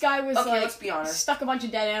 this guy was Okay, like let's be honest. stuck a bunch of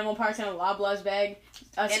dead animal parts in a Loblaws bag.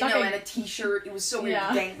 And Stuck no, a- and a t-shirt. It was so weird,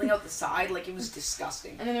 Yeah. dangling out the side, like it was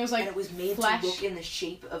disgusting. and then there was And like it was made flesh. to look in the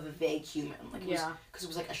shape of a vague human, like it was, Yeah. because it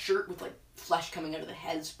was like a shirt with like flesh coming out of the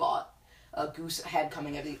head spot, a goose head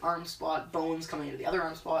coming out of the arm spot, bones coming out of the other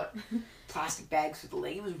arm spot, plastic bags for the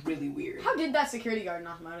leg. It was really weird. How did that security guard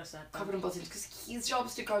not notice that? though? Covered in both ends, because his job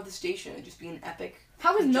is to guard the station and just be an epic.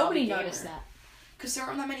 How has Jolly nobody gamer. noticed that? Because there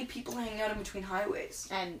aren't that many people hanging out in between highways.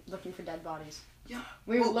 And looking for dead bodies. Yeah.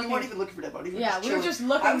 We were Well, looking. we weren't even looking for dead bodies. Yeah, we were chilling. just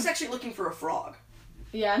looking. I was actually looking for a frog.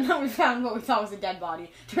 Yeah, no, we found what we thought was a dead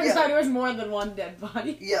body. Turns Yeah. out it was more than one dead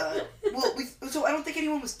body. Yeah. Well, so I don't think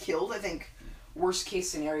anyone was killed. I think worst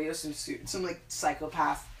case scenario, some like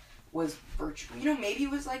psychopath was virtual. You know, maybe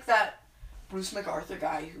it was like that Bruce MacArthur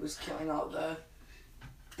guy who was killing all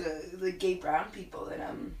the gay brown people at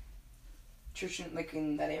church in, like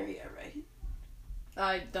in that area, right?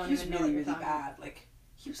 I don't He was even know really what you're really talking about. bad. Like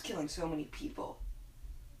he was killing so many people.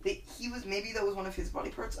 He was maybe that was one of his body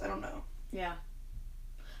parts. I don't know. Yeah.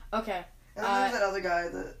 Okay. And then there was that other guy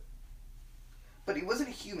that. But he wasn't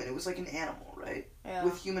a human. It was like an animal, right? Yeah.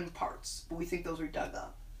 With human parts. But we think those were dug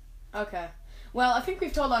up. Okay. Well, I think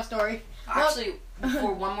we've told our story. Well- Actually,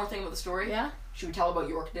 before one more thing about the story, Yeah? should we tell about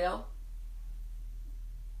Yorkdale?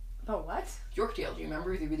 Oh, what? Yorkdale, do you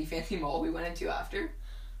remember the really fancy mall we went into after?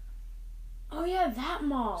 Oh, yeah, that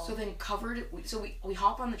mall. So then we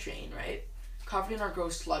hop on the train, right? Covered in our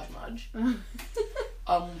gross sludge mudge.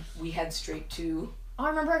 We head straight to, Oh, I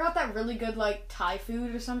remember I got that really good, like, Thai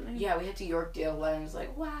food or something. yeah, we head to Yorkdale and I was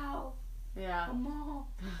like, wow, Yeah. a mall.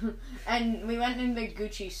 And we went in the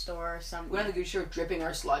Gucci store or something. We went to the Gucci store dripping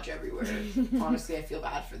our sludge everywhere. Honestly, I feel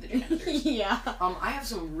bad for the janitors. Yeah. I have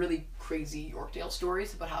some really crazy Yorkdale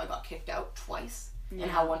stories about how I got kicked out twice. Yeah.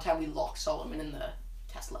 And how one time we locked Solomon in the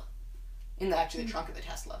Tesla. In the trunk of the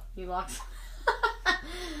Tesla. You locked.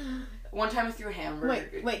 One time I threw a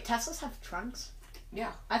hamburger. Wait, Teslas have trunks?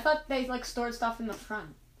 Yeah. I thought they, like, stored stuff in the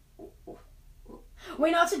front.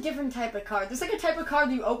 Wait, no, it's a different type of car. There's, like, a type of car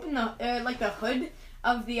that you open the, like, the hood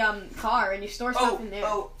of the, car and you store stuff in there.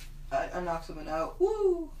 I knocked something out.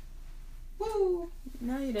 Woo! Woo!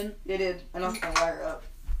 No, you didn't. It did. I knocked my wire up.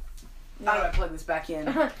 How do I plug this back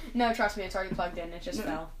in? No, trust me, it's already plugged in. It just No,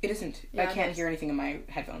 fell. It isn't. Yeah, I it can't is. hear anything in my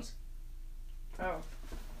headphones. Oh.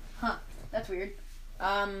 Huh. That's weird.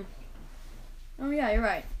 Oh, yeah, you're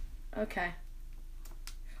right. Okay.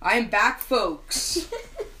 I am back, folks,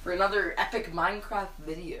 for another epic Minecraft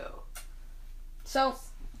video. So,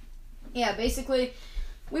 yeah, basically,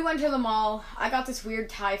 we went to the mall. I got this weird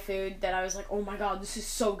Thai food that I was like, oh my god, this is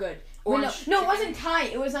so good. Wait, Orange no, it chicken. wasn't Thai.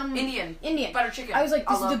 It was, Indian. Indian. Butter chicken. I was like,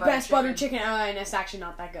 this is love the best butter chicken. Oh, and it's actually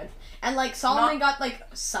not that good. And, like, Solomon got, like,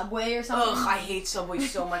 Subway or something. Ugh, I hate Subway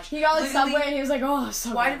so much. He got, like, Literally, Subway, and he was like, oh,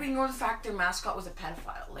 so why good. did we ignore the fact their mascot was a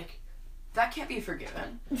pedophile? Like, that can't be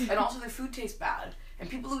forgiven. And also, their food tastes bad. And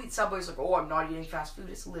people who eat Subway's like, oh, I'm not eating fast food.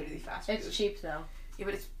 It's literally fast food. It's cheap, though. Yeah,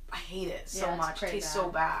 but I hate it so Yeah, it's much. It pretty tastes bad. so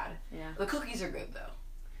bad. Yeah. The cookies are good, though.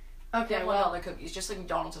 They Okay, have well, $1 cookies, just like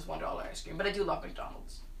McDonald's has $1 ice cream. But I do love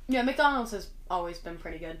McDonald's. yeah, McDonald's has always been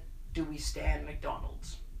pretty good. Do we stand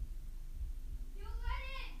McDonald's?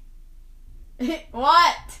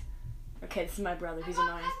 What? Okay, this is my brother. He's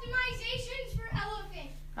annoying. Customizations for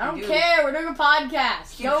elephants. I don't You do. care. We're doing a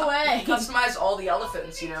podcast. He Go away. He customized all the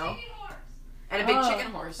elephants, you know? Chicken horse. And a big Oh,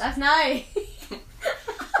 chicken horse. That's nice.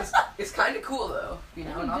 It's kind of cool, though. You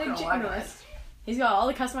know, not Big gonna chicken lie, horse. guys. He's got all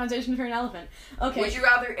the customization for an elephant. Okay. Would you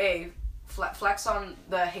rather A, flex on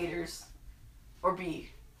the haters, or B,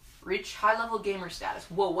 reach high-level gamer status?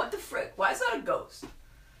 Whoa, what the frick? Why is that a ghost?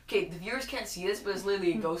 Okay, the viewers can't see this, but it's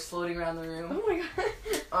literally a ghost floating around the room. Oh my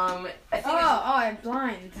god. I think I'm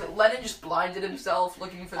blind. Lennon just blinded himself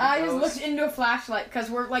looking for the I just ghost. looked into a flashlight because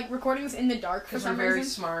we're like recording this in the dark for Because we're some very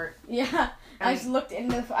reason. smart. Yeah, I And- just looked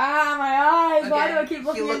into the my eyes. Why do I keep he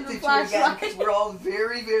looking looked into the at you again flashlight? because we're all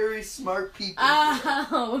very, very smart people.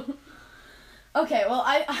 Ow. Okay, well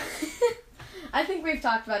I think we've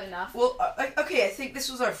talked about enough. Well, okay, I think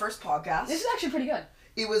this was our first podcast. This is actually pretty good.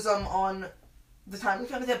 It was on the time we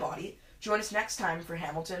found a dead body. Join us next time for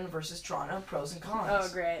Hamilton versus Toronto, pros and cons.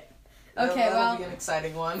 Oh, great. That'll- Okay, that'll well, be an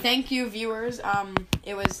exciting one. thank you, viewers.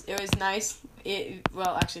 It was nice.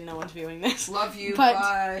 Well, actually, no one's viewing this. Love you. But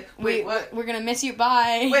Bye. Wait, what? We're gonna miss you.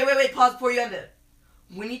 Bye. Wait. Pause before you end it.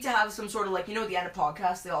 We need to have some sort of like, you know, at the end of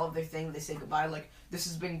podcasts, they all have their thing. They say goodbye. Like, this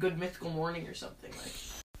has been good mythical morning or something. Like.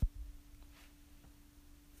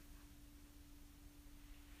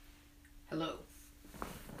 Hello.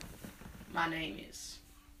 My name is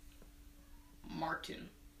Martin.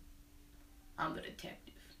 I'm the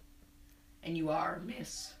detective. And you are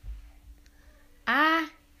Miss. I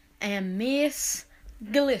am Miss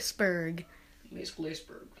Glisberg. Miss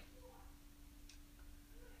Glisberg.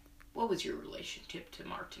 What was your relationship to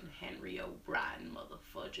Martin Henry O'Brien,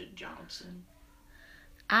 Motherfudger Johnson?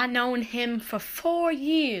 I known him for 4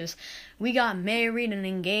 years. We got married and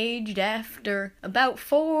engaged after about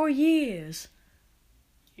 4 years.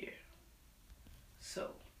 Yeah.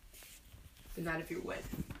 So, the night of your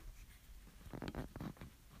wedding.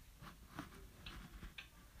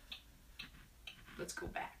 Let's go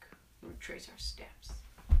back. Retrace our steps.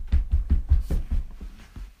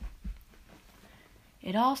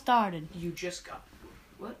 It all started. You just got...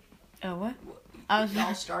 What? Oh, what? What? I was- It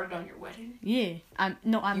all started on your wedding? Yeah.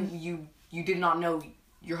 You did not know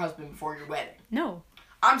your husband before your wedding. No.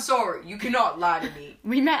 I'm sorry. You cannot lie to me.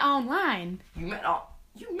 We met online. You met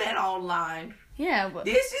online. Yeah, but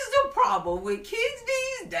This is the problem with kids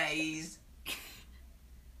these days.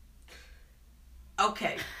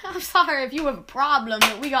 Okay. I'm sorry if you have a problem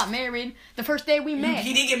that we got married the first day we met.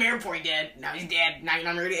 He didn't get married before he did. Now he's dead. Now you're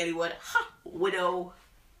not married to anyone. Ha! Widow.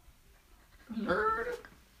 Nerd.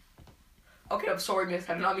 Okay, I'm sorry, miss.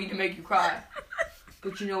 I did not mean to make you cry.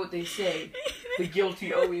 But you know what they say. The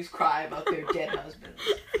guilty always cry about their dead husbands.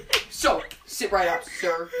 So, sit right up,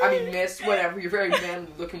 sir. I mean, miss, whatever. You're very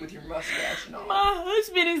manly looking with your mustache and all. My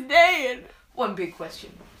husband is dead. One big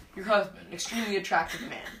question. Your husband, extremely attractive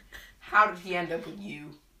man. How did he end up with you?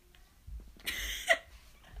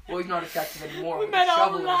 Well, he's not attractive anymore. We with met a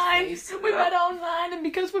shovel online. in his face. We met online, and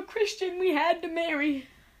because we're Christian, we had to marry.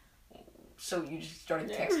 So you just started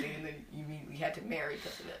texting, and then you immediately had to marry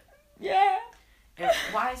because of it. Yeah. And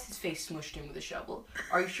why is his face smushed in with a shovel?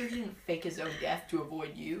 Are you sure he didn't fake his own death to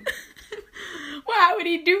avoid you? Why would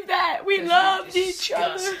he do that? We 'Cause loved you're each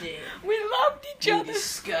other. disgusting. We loved each You other.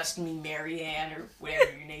 disgust me, Marianne, or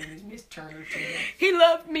whatever your name is, Miss Turner to me. He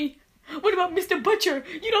loved me. What about Mr. Butcher?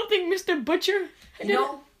 You don't think Mr. Butcher? You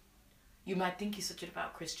know, you might think he's such a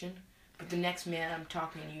devout Christian, but the next man I'm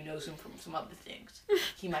talking to knows him from some other things.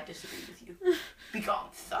 He might disagree with you. Be gone,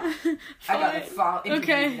 thought. I got to Fine.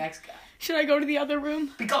 interview Okay. the next guy. Should I go to the other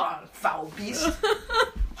room? Be gone, foul beast.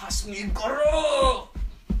 Pass me a girl.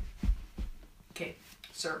 Okay,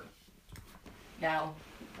 sir. Now,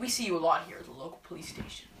 we see you a lot here at the local police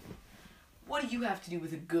station. What do you have to do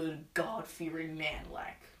with a good, God-fearing man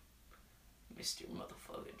like Mr.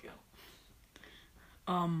 Motherfucker Joe?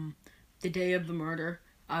 The day of the murder,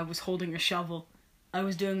 I was holding a shovel. I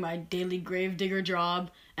was doing my daily gravedigger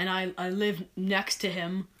job, and I lived next to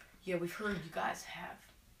him. Yeah, we've heard you guys have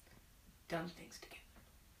done things together.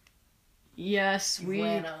 Yes,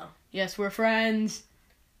 Yes, we're friends.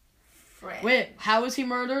 friend. Wait, how was he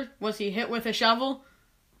murdered? Was he hit with a shovel?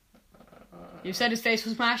 You said his face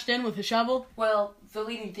was smashed in with a shovel? Well, the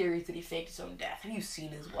leading theory is that he faked his own death. Have you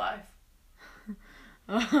seen his wife?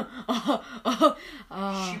 She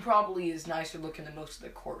probably is nicer looking than most of the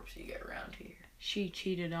corpses you get around here. She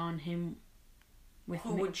cheated on him with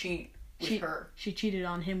Who me. would cheat with her? She cheated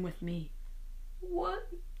on him with me. What?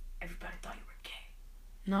 Everybody thought you were gay.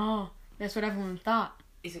 No, that's what everyone thought.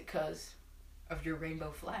 Is it because of your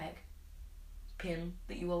rainbow flag pin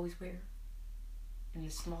that you always wear in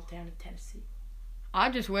this small town of Tennessee? I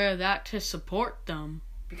just wear that to support them.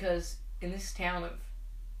 Because in this town of...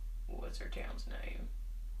 What's our town's name?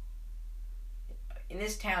 In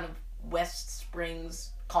this town of West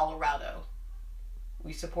Springs, Colorado,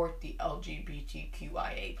 we support the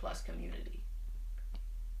LGBTQIA plus community.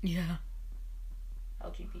 Yeah.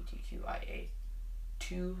 LGBTQIA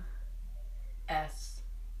 2SP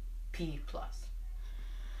plus.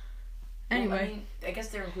 Anyway, Well, I mean, I guess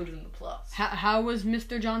they're included in the plus. how was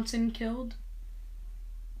Mr. Johnson killed?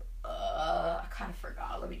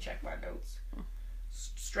 Let me check my notes.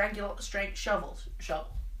 Shovel.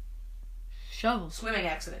 Shovels. Swimming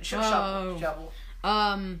accident. Oh.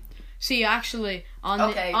 Shovel. See, actually,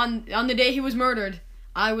 Okay. on the day he was murdered,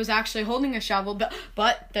 I was actually holding a shovel,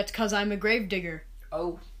 but that's because I'm a grave digger.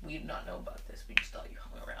 Oh, we did not know about this. We just thought you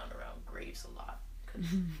hung around graves a lot. 'Cause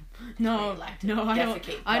No, they like to no,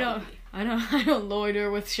 defecate publicly. I don't loiter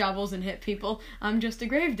with shovels and hit people. I'm just a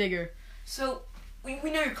grave digger. So, we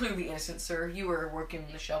know you're clearly innocent, sir. You were working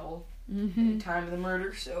the shovel at Mm-hmm. the time of the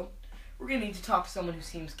murder, so we're gonna need to talk to someone who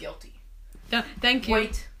seems guilty. Thank you.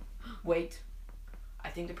 Wait. I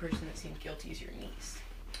think the person that seems guilty is your niece.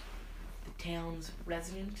 The town's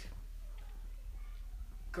resident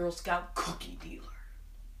Girl Scout cookie dealer.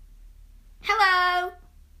 Hello.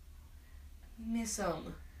 Miss,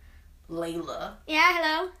 Layla. Yeah,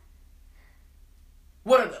 hello.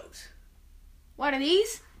 What are those? What are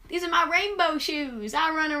these? These are my rainbow shoes.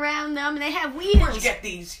 I run around them and they have Where'd you wheels. get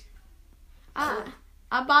these? I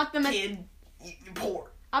bought them at Kid, you're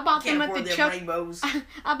poor. I bought Can't them at afford the them Chuck. rainbows.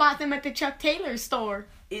 I bought them at the Chuck Taylor store.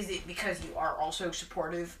 Is it because you are also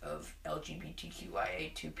supportive of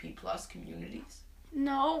LGBTQIA2P+ communities?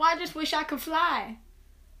 No, I just wish I could fly.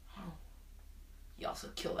 You also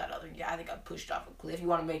kill that other guy that got pushed off a cliff. You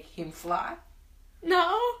want to make him fly?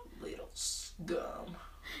 No, Little scum.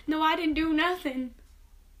 no, I didn't do nothing.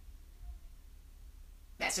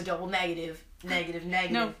 That's a double negative. Negative.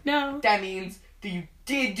 No, That means that you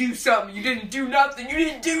did do something. You didn't do nothing. You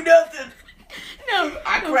didn't do nothing. no.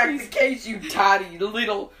 I no, cracked please. the case, you tiny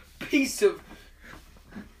little piece of...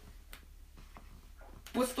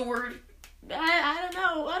 What's the word? I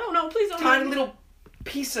don't know. Please don't. Tiny little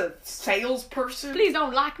piece of salesperson? Please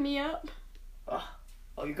don't lock me up. Oh,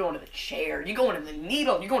 you're going to the chair. You're going to the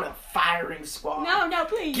needle. You're going to firing squad. No,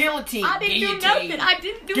 please. Guillotine. I didn't do nothing. I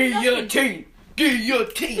didn't do nothing. Guillotine.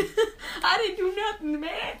 Guillotine. I didn't do nothing,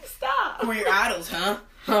 man. Stop. Who are your idols, huh?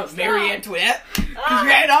 Marie Stop. Antoinette? Because you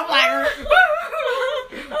head up like her.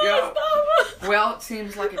 Yeah. Stop. Well, it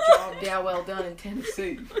seems like a job damn well done in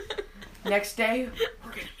Tennessee. Next day,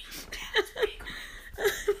 we're going to meet Dad's Bagel.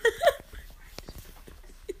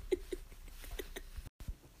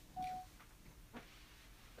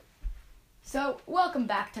 So, welcome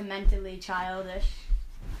back to Mentally Childish.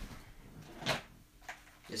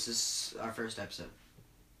 This is our first episode.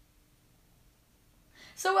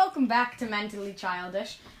 So, welcome back to Mentally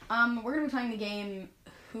Childish. We're gonna be playing the game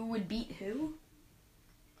Who Would Beat Who?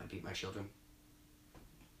 I beat my children.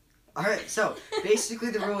 Alright, so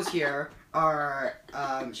basically the rules here are,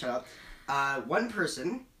 shut up. One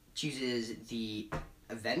person chooses the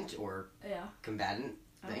event or Yeah. combatant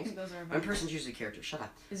I don't things. think those are One events. person chooses a character. Shut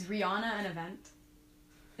up. Is Rihanna an event?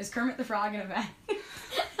 Is Kermit the Frog an event?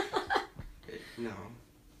 No.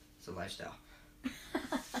 It's a lifestyle.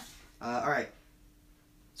 Alright.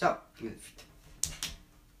 So, give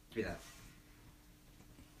me that.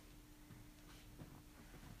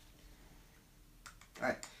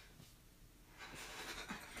 Alright.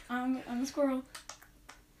 I'm a squirrel.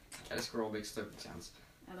 Cat a squirrel makes slurping sounds.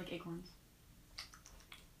 I like acorns.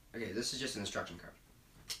 Okay, this is just an instruction card.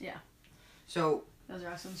 Yeah. So, Those are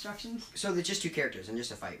also instructions. there's just two characters and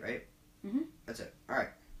just a fight, right? Mhm. That's it. Alright.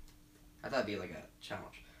 I thought it'd be like a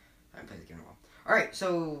challenge. I haven't played the game in a while. Alright,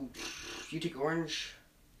 so you take orange.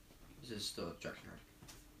 This is still a instruction card.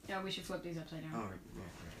 Yeah, we should flip these upside down. Oh, right.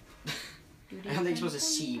 I don't think you're supposed to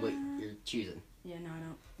see what you're choosing. Yeah, no, I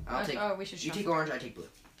don't. I'll take. Oh, we should You take shuffle. orange, I take blue.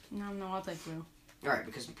 No, I'll take blue. Alright,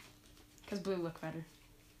 because. Because blue look better.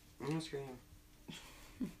 Screw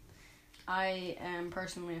you. I am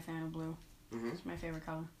personally a fan of blue. Mhm. It's my favorite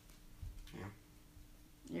color. Yeah.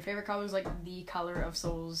 Your favorite color is like the color of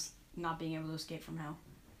souls not being able to escape from hell.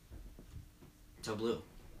 So blue.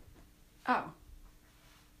 Oh.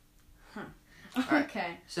 Huh. Alright.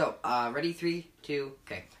 Okay. So, ready? 3, 2,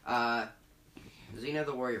 okay. Xena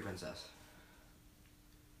the Warrior Princess.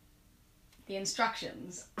 The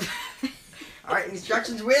instructions. Alright,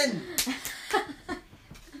 instructions win!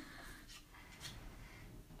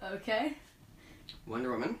 Okay.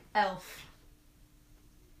 Wonder Woman. Elf.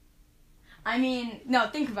 I mean, no,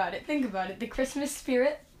 think about it. The Christmas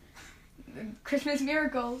spirit. The Christmas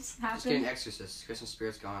miracles Just getting happen. Exorcist. Christmas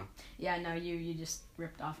spirit's gone. Yeah, no, you just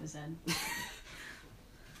ripped off his head.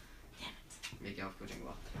 Make Elf go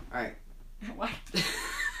jingle. Alright. What?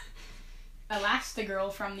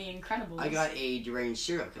 Elastigirl from The Incredibles. I got a deranged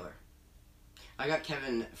serial killer. I got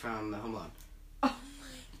Kevin from Home Alone. Oh.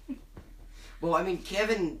 Well, I mean,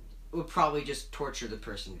 Kevin would probably just torture the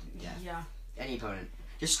person to death. Yeah. Any opponent.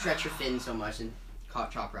 Just stretch her fin so much and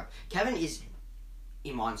chop her up. Kevin is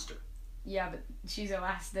a monster. Yeah, but she's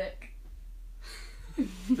elastic.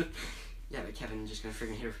 Yeah, but Kevin's just gonna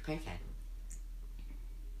freaking hit her for paint can.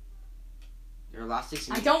 Your elastics.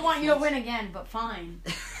 I don't want you to win again, but fine.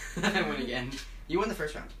 I win again. You won the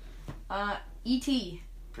first round. E.T.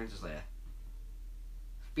 Princess Leia.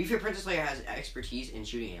 Be fair, Princess Leia has expertise in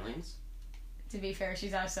shooting aliens. To be fair,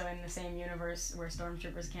 she's also in the same universe where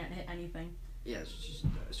stormtroopers can't hit anything. Yeah, it's just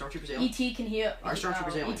stormtroopers aliens. E.T. can heal. Are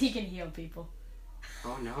stormtroopers aliens? E.T. can heal people.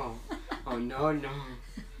 Oh no! Oh no! No!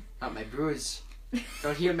 Not my bruise!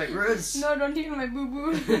 Don't heal my bruise! No, don't heal my boo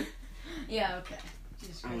boo. Yeah, okay.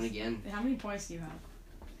 Jesus I win Christ. again. How many points do you have?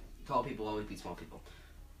 Tall people always beat small people.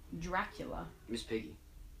 Dracula. Miss Piggy.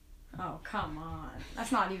 Oh, come on.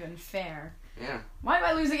 That's not even fair. Yeah. Why do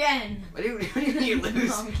I lose again? What do you mean you lose?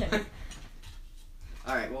 No, I'm kidding.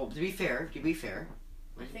 All right. Well, to be fair,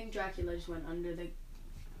 I think Dracula just went under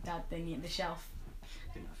that thingy, the shelf.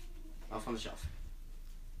 good enough. Off on the shelf.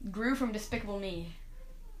 Grew from Despicable Me.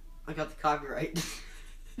 I got the copyright.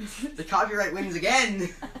 The copyright wins again.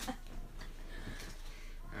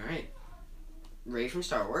 All right. Ray from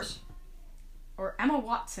Star Wars. Or Emma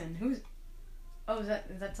Watson. Who's? Oh,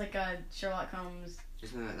 that's like a Sherlock Holmes.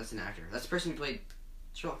 That's an actor. That's the person who played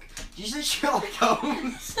Sherlock. Did you say Sherlock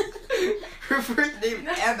Holmes? Her first name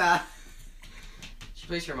Emma. She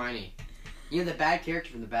plays Hermione. You know the bad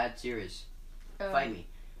character from the bad series. Fight me.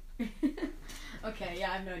 Okay, yeah,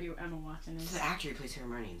 I have no idea what Emma Watson It's is. the actor who plays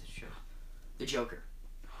Hermione in the show. The Joker.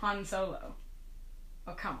 Han Solo.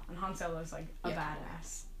 Oh, come on. Han Solo's like a Yeah,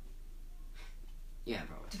 badass. Yeah,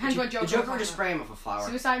 probably. Depends what Joker The Joker we're would just talking spray him with a flower.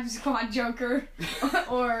 Suicide Squad Joker.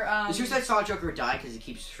 Or, The Suicide Squad Joker would die because he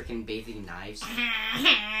keeps freaking bathing in knives.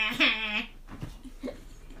 Oh,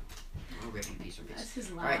 rip in peace, That's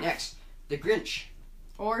his laugh. Alright, next. The Grinch.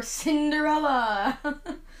 Or Cinderella.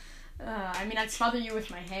 I mean, I'd smother you with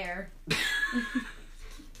my hair.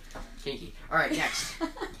 Kinky. Alright, next.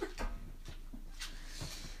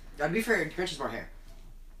 To be fair, Grinch has more hair.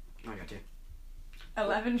 Oh, I got two.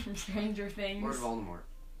 11 from Stranger Things. Lord Voldemort.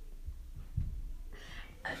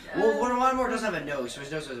 Well, Lord Voldemort doesn't have a nose, so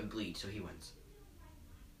his nose doesn't bleed, so he wins.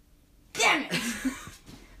 Damn it!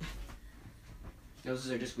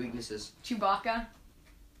 Noses are just weaknesses. Chewbacca.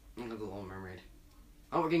 Look at the Little Mermaid.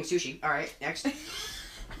 Oh, we're getting sushi. Alright, next.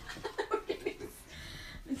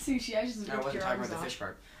 Sushi, I just I ripped wasn't your talking arms about the off. fish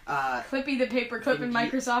part. Clippy the paperclip in Indeed.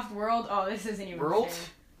 Microsoft World. Oh, this isn't even World? fair.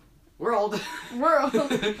 World. World.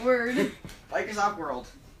 Word. Microsoft World.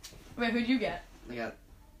 Wait, who'd you get? I got.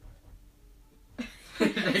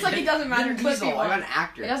 It's like it doesn't matter. Vin Diesel. Clippy I won. got an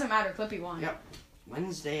actor. It doesn't matter. Clippy won. Yep.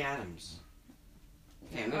 Wednesday Adams.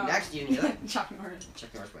 Okay, I'm Oh. going next. You didn't hear that? Chuck Norris.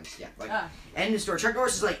 Chuck Norris wins. Yeah. Like, Ah. end of story. Chuck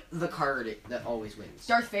Norris is like the card that always wins.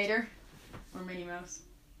 Darth Vader. Or Minnie Mouse.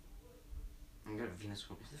 I'm gonna Venus. Is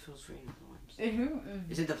the Phil's Freedom Williams? Who?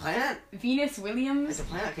 Is it the planet? Venus Williams. It's the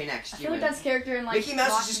planet. Okay, next. I You feel like win. that's character in like. Mickey Mouse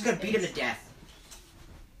Lost is just in gonna beat him to Space. death.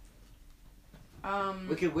 Um,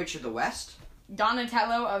 Wicked Witch of the West.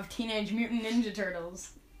 Donatello of Teenage Mutant Ninja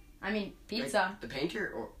Turtles. I mean, pizza. Like, the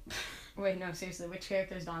painter or Wait, no, seriously, which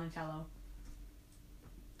character is Donatello?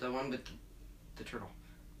 the one with the turtle?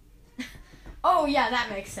 Oh, yeah, that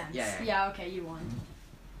makes sense. Yeah. Yeah, okay, you won.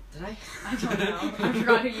 Did I? I don't know. I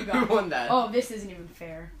forgot who you got. Who won that? Oh, this isn't even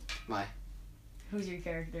fair. My. Who's your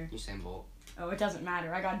character? Usain Bolt. Oh, it doesn't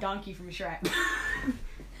matter. I got Donkey from Shrek.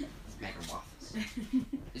 Let's make her waffles.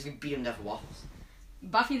 He's gonna beat him to death with waffles.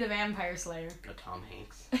 Buffy the Vampire Slayer. Got Tom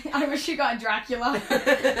Hanks. I wish you got Dracula.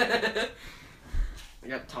 I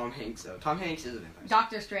got Tom Hanks though. Tom Hanks is a vampire.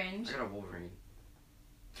 Doctor Strange. I got a Wolverine.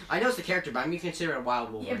 I know it's the character, but I'm gonna consider it a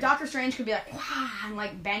wild Wolverine. If Doctor Strange could be like, wah, and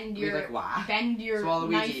like bend Be your like, wah. knife Swallow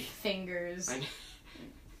Luigi. fingers.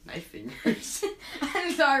 Knife fingers.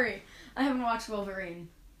 I'm sorry. I haven't watched Wolverine.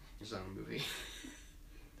 It's not a movie.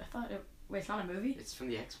 I thought it. Wait, it's not a movie? It's from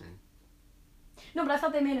the X-Men. No, but I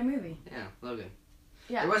thought they made a movie. Yeah, Logan.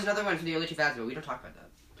 Yeah. There was another one from the early 2000s, but we don't talk about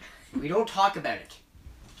that. We don't talk about it.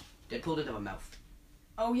 Deadpool didn't have a mouth.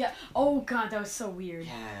 Oh, yeah. Oh, God, that was so weird.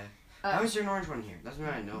 Yeah. Uh, How is there an orange one here? That's what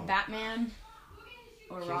I know. Batman.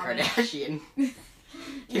 Or Kim Robin. Kardashian. Kim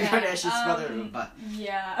Yeah, Kardashian's mother of a butt.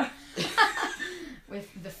 Yeah. With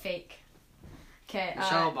the fake. Okay,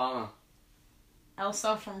 Michelle Obama.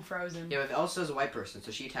 Elsa from Frozen. Yeah, if Elsa's a white person,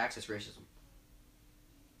 so she attacks us racism.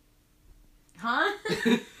 Huh?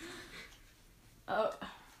 Oh.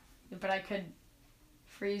 But I could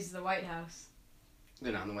freeze the White House.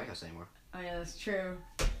 They're not in the White House anymore. Oh, yeah, that's true.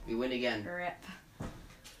 We win again. Rip.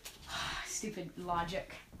 Stupid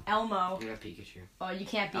logic. Elmo. We got Pikachu. Oh, you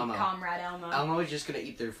can't beat Elmo. Comrade Elmo. Elmo is just gonna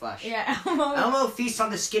eat their flesh. Yeah, Elmo. Elmo feasts on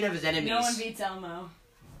the skin of his enemies. No one beats Elmo.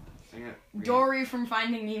 I got Rihanna. Dory from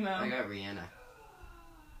Finding I Nemo. got Rihanna.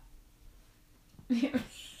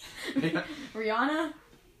 Rihanna?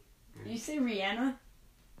 You say Rihanna?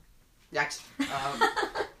 Next.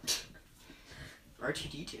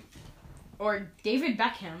 R2D2. Or David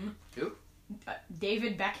Beckham? Who?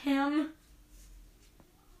 David Beckham?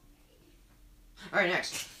 Alright,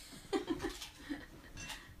 next. I'm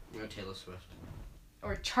gonna Taylor Swift.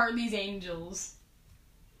 Or Charlie's Angels?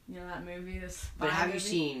 You know that movie? This. But spy have you movie?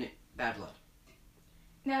 seen Bad Blood?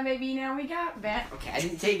 Now, baby, now we got back. Okay, I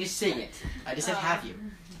didn't say you to sing it. I just said Oh. have you.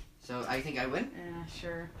 So I think I win. Yeah,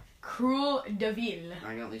 sure. Cruel de Ville.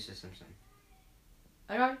 I got Lisa Simpson.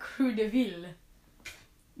 I got Cruel de Ville.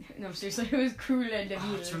 No, seriously, it was Cruel de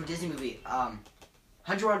Oh, it's from Ville. a Disney movie.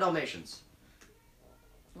 101 Dalmatians.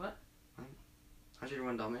 What?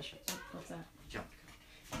 101 Dalmatians. What's that?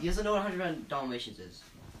 He doesn't know what 101 Dalmatians is.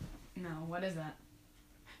 No, what is that?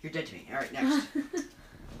 You're dead to me. Alright, next.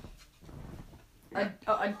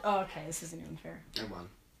 Okay, this isn't even fair. I won.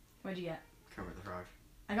 What'd you get? Kermit the Frog.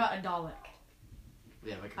 I got a Dalek.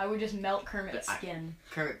 Yeah, like I would just melt Kermit's But I- skin.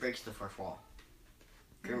 Kermit breaks the fourth wall.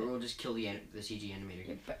 Kermit will just kill the CG animator.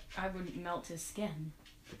 Yeah, but I would melt his skin.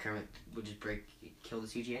 But Kermit will just kill the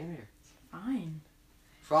CG animator. Fine.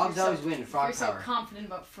 Frogs You're so- always win. Frog You're so power. confident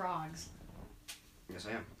about frogs. Yes,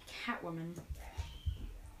 I am. Catwoman.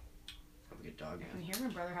 Have a good dog. I can Yeah. hear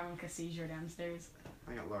my brother having like a seizure downstairs.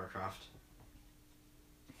 I got Lara Croft.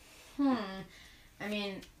 I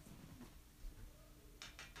mean,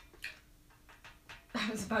 I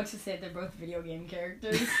was about to say they're both video game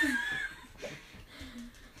characters.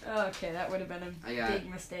 Okay, that would have been I a got- big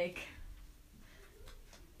mistake.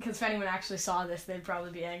 Because if anyone actually saw this, they'd probably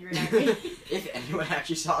be angry at me. If anyone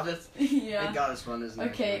actually saw this, Yeah. thank God this one isn't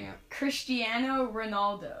Okay, doing it. Cristiano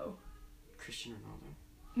Ronaldo. Cristiano Ronaldo.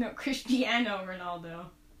 No, Cristiano Ronaldo.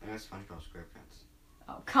 I got SpongeBob SquarePants.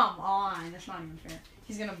 Oh, come on. That's not even fair.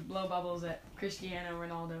 He's gonna blow bubbles at Cristiano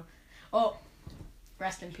Ronaldo. Oh,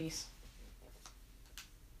 rest in peace.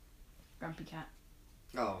 Grumpy Cat.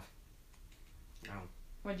 Oh.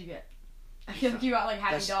 What'd you get? I feel like you got like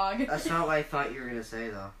Happy Dog. That's not what I thought you were gonna say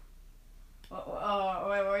though.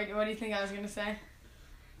 Wait, what do you think I was gonna say?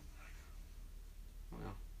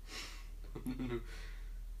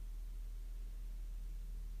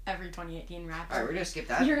 Every 2018 rapper. Alright, we're gonna skip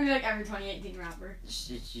that. You're gonna be like every 2018 rapper.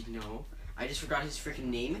 Did you know? I just forgot his freaking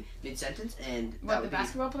name mid-sentence, and that What, the would be...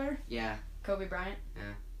 basketball player? Yeah. Kobe Bryant?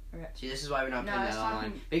 See, this is why we're not No, putting I was that online.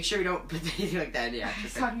 talking- Make sure we don't put anything like that in the I action.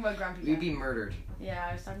 was talking about Grumpy We'd Cat. be murdered. Yeah,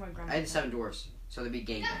 I was talking about Grumpy I had Cat. 7 dwarfs, so there'd be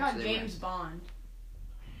gangbang. I got so they James Bond.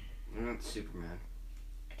 win. I'm not Superman.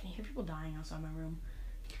 I can hear people dying outside my room.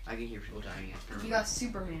 I can hear people dying after. You got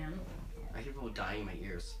Superman. I hear people dying in my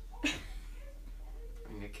ears. I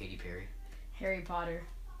got Katy Perry. Harry Potter.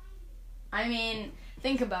 I mean,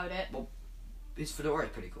 think about it. His fedora is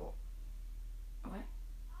pretty cool.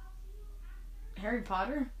 Harry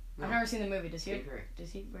Potter? No. I've never seen the movie. Does he? Katy Perry.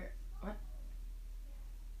 Does he wear what?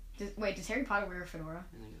 Does Harry Potter wear a fedora?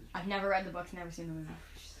 I think it was- I've never read the books, never seen the movie.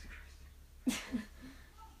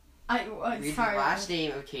 Oh, Jesus Christ. Read Sorry. the last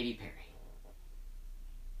name of Katy Perry.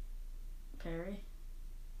 Perry.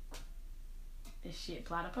 Is she a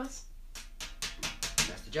platypus?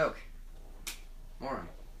 That's the joke. Moron.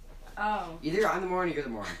 Oh. Either I'm the moron or you're the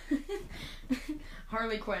moron.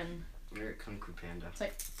 Harley Quinn. You're a Kung Fu Panda.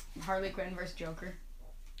 Harley Quinn versus Joker.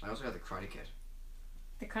 I also got the Karate Kid.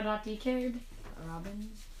 The Karate Kid. Robin.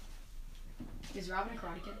 Is Robin a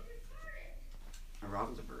Karate Kid?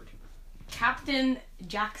 Robin's a bird. Captain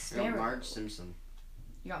Jack I got Sparrow. Marge Simpson.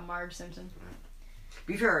 You got Marge Simpson. To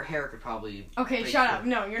be fair, her hair could probably. Okay, break shut for- up.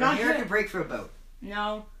 No, you're her not hair gonna. could break for a boat.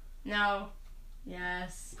 No. No.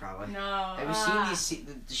 Yes. Probably. No. Have you seen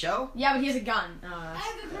the show? Yeah, but he has a gun. Oh, I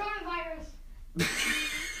have the coronavirus.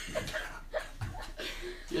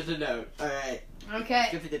 Just a note. Alright. okay.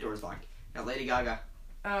 Good thing the door's locked. Now, Lady Gaga.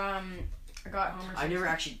 I got Homer. I've never Simpson.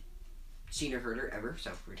 actually seen or heard her ever,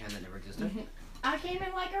 so pretend that never existed. I came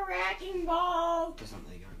in like a wrecking ball. That's not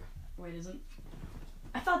Lady Gaga. Wait, isn't?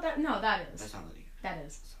 I thought that. No, that is. That's not Lady Gaga. That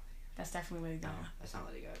is. That's definitely Lady No, Gaga. that's not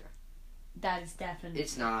Lady Gaga. That is definitely.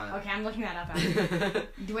 It's not. Okay, I'm looking that up. After.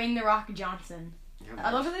 Dwayne the Rock Johnson. Yeah,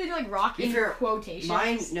 I love how they do like rock Be in fair, quotations.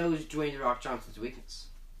 Mine knows Dwayne The Rock Johnson's weakness.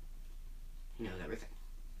 He knows everything.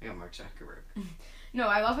 I got Mark Zuckerberg. No,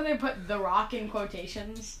 I love how they put the rock in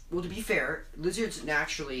quotations. Well, to be fair, lizards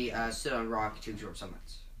naturally sit on rock to absorb sunlight.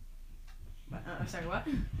 Sorry, what?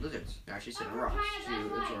 Lizards actually sit on rocks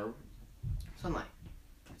to absorb sunlight.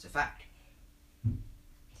 That's a fact. Did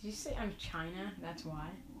you say I'm China? That's why.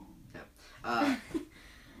 Uh,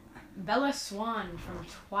 Bella Swan from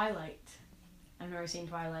Twilight. I've never seen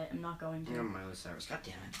Twilight. I'm not going to. You're Miley Cyrus. God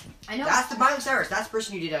damn it. I know. That's the Miley Cyrus. That's the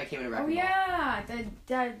person who did I Came in a Oh Wrecking Ball.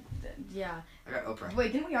 yeah, yeah. I got Oprah.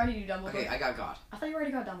 Wait, didn't we already do Dumbledore? Okay, I got God. I thought you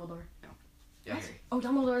already got Dumbledore. Yeah, What? here. Oh,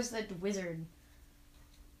 Dumbledore's the wizard.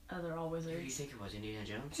 Oh, they're all Who do you wizards. think it was? Indiana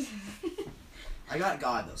Jones? I got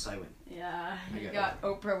God though, so I win. Yeah, I you got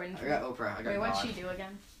got Oprah Winfrey. I got Oprah. I got Wait, God. what'd she do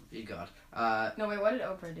again? You God. No, wait, what did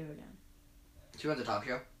Oprah do again? She runs a talk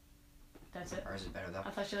show. That's it. Or is it better though? I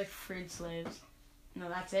thought she like freed slaves. No,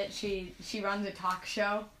 that's it. She runs a talk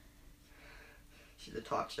show. She's a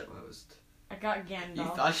talk show host. I got You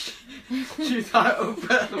Gandalf. thought she thought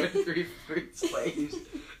Oprah Winfrey freed slaves.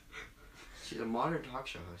 She's a modern talk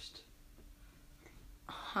show host.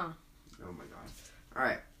 Huh. Oh my god. All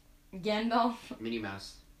right, Gandalf. Minnie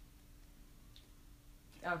Mouse.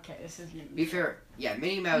 Okay, this is new. Be fair, yeah,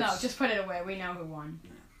 Minnie Mouse. No, just put it away. We know who won.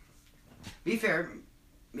 Be fair,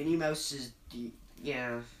 Minnie Mouse is Minnie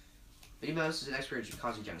Mouse is an expert at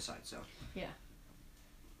causing genocide. So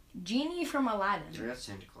Genie from Aladdin. so that's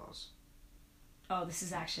Santa Claus. Oh, this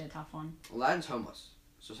is actually a tough one. Aladdin's homeless,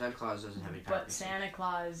 so Santa Claus doesn't have any power. But Santa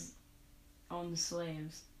Claus owns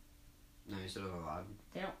slaves. No, he's still Aladdin.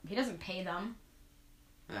 They don't. He doesn't pay them.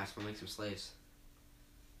 That's what makes him slaves.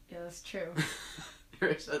 Yeah, that's true. You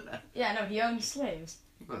already said that. Yeah, no, he owns slaves.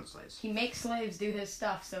 He owns slaves. He makes slaves do his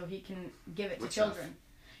stuff so he can give it to What children.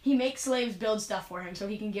 He makes slaves build stuff for him so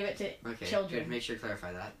he can give it to Okay, children. good. Make sure to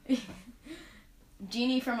clarify that.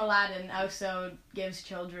 Genie from Aladdin also gives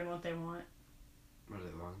children what they want. What do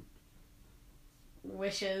they want?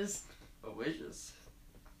 Wishes What wishes?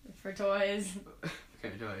 for toys.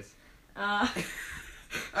 Okay, toys. Uh,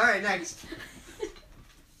 All right, next.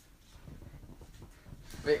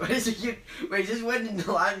 Wait, what is it? Wait, just when did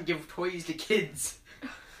Aladdin give toys to kids?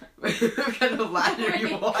 What kind of Aladdin are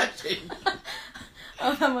you Wait. watching?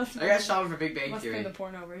 oh, that must I got shot for Big Bang must be Theory. the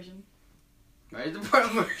porno version. Why is the porno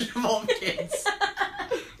version of all the kids?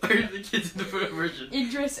 Why are the kids in the porno version?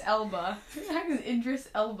 Idris Elba. Who the heck is Idris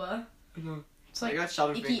Elba? No. It's I like got shot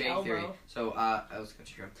for Big Icky Bang Elbow. Theory. So, I was going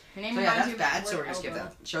to go. her name So yeah, reminds that's me of bad, the so we're word gonna skip elbow.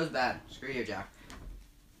 that. Show's bad. Screw you, Jack.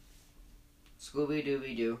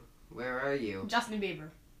 Scooby-Dooby-Doo, where are you? Justin Bieber.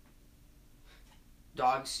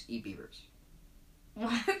 Dogs eat beavers.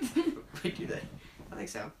 What? Wait, do they? I think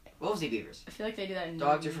so. Wolves eat beavers. I feel like they do that in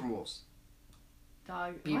Dogs are movies. from wolves.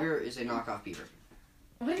 Dog. Beaver is a knockoff beaver.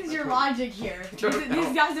 What is your Okay. logic here? Don't This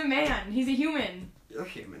know. guy's a man. He's a human. You're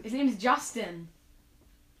human. His name's Justin.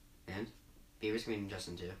 Beavers can be named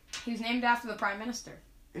Justin too. He was named after the Prime Minister.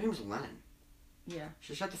 Your name's Lennon. Yeah.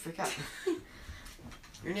 So shut the frick up.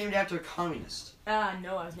 You're named after a communist.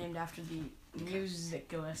 No, I was named after the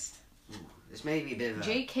musicalist. This may be a bit of a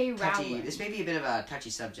J.K. touchy. Rowling. This may be a bit of a touchy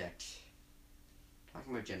subject.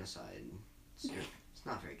 Talking about genocide. It's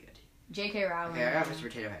not very good. J.K. Rowling. Okay, I got Mr.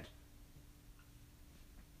 Potato Head.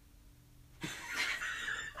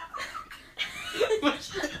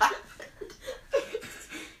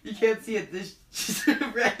 You can't see it. This just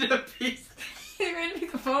a random piece. Randomly,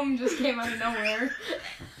 the foam just came out of nowhere.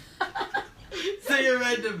 It's like a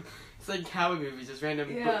random. It's like cowboy movies. Just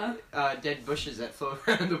random Yeah. dead bushes that float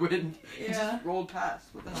around in the wind. It Yeah. just rolled past.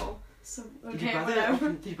 What the hell? So, Did okay, your brother whatever.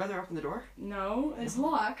 did your brother open the door? No, it's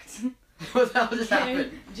locked. What the hell just Okay,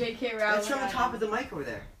 happened? J.K. Rowling. That's from the top of the mic over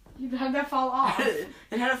there. You had that fall off. It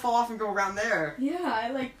had to fall off and go around there. Yeah, I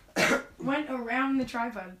like went around the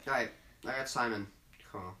tripod. Alright, I got Simon.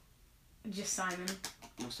 Cool. Just Simon.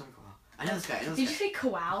 No, Simon Cowell. I know this guy. I know Did you this say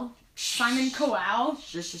Cowell? guy. Simon Cowell?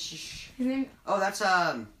 Shh, shh, shh, shh. His name Oh, that's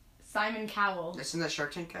Simon Cowell. isn't that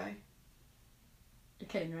Shark Tank guy? You're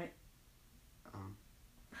kidding, right?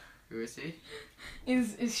 Who is he?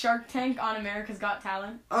 Is Shark Tank on America's Got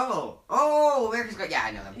Talent? Oh, America's got. Yeah,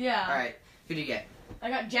 I know them. Yeah. All right, who do you get? I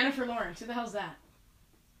got Jennifer Lawrence. Who the hell's that?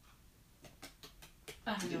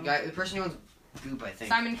 I The don't know. guy, the person who owns Goop, I think.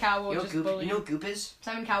 Simon Cowell you know just Goop? bullied. You know what Goop is?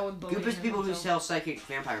 Simon Cowell would bully. Goop is the people who until- sell psychic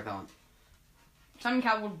vampire repellent. Simon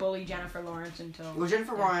Cowell would bully Jennifer Lawrence until. Well,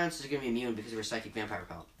 Jennifer Lawrence is gonna be immune because of her psychic vampire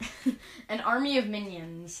repellent. An army of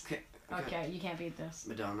minions. Okay. Okay, you can't beat this.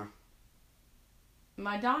 Madonna.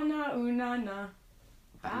 Madonna, unana.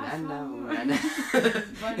 Banana. Banana,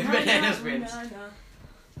 Bananas wins.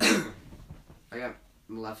 unana. I got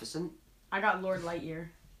Maleficent. I got Lord Lightyear.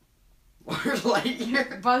 Lord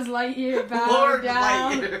Lightyear. Buzz Lightyear, bow Lord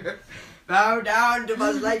down. Lightyear. Bow down to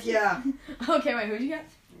Buzz Lightyear. Okay, wait, who'd you get?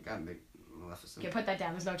 I got Maleficent. Okay, put that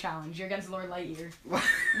down. There's no challenge. You're against Lord Lightyear.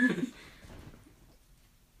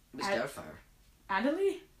 Miss I- Doubtfire.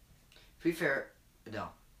 Adelie? To be fair,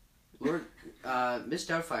 Adele. Lord, Miss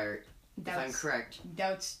Doubtfire, if I'm Doubts. correct,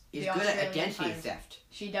 Doubts is the good at Australian identity fires. theft.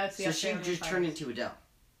 She doubts the So she Australian just fires. turned into Adele.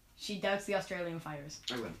 She doubts the Australian fires.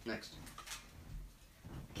 I win. Next.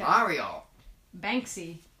 Okay. Mario.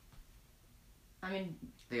 Banksy. I mean,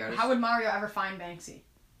 The artist. how would Mario ever find Banksy?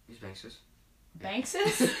 Who's Banksus?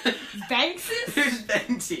 Banksus? Banksus? Who's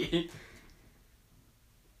Banksy?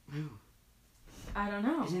 Who? I don't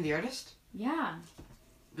know. Isn't he the artist? Yeah.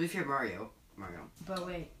 But if you're Mario. But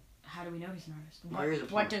wait, how do we know he's an artist? Mario's a What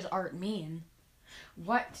plumber. does art mean?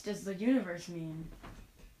 What does the universe mean?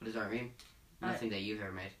 What does art mean? Nothing that you've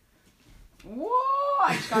ever made. Whoa!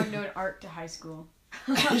 I just got into an art to high school.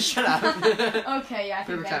 Shut up. Okay, yeah, I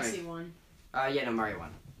think Perfect timing. Banksy won. Yeah, no, Mario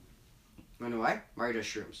won. Wanna know why? Mario does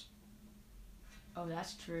shrooms. Oh,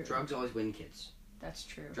 that's true. Drugs always win, kids. That's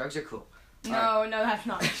true. Drugs are cool. No, no, that's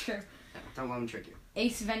not true. Don't let them trick you.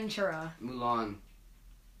 Ace Ventura. Mulan.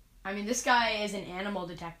 I mean, this guy is an animal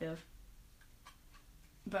detective.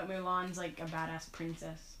 But Mulan's like a badass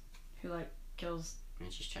princess who like kills. I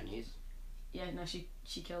mean, she's Chinese. Yeah, no, she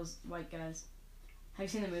kills white guys. Have you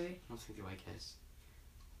seen the movie? I don't think they're white guys.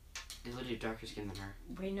 They literally have darker skin than her.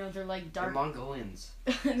 Wait, no, they're like They're dark. Mongolians.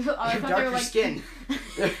 I They thought have they darker were like skin.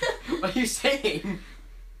 What are you saying?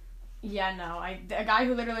 Yeah, no, a guy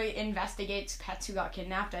who literally investigates pets who got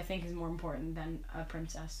kidnapped, I think, is more important than a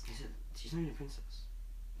princess. She's not even a princess.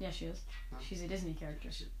 Yeah, she is. No. She's a Disney character.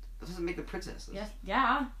 That doesn't make the princess. Yes.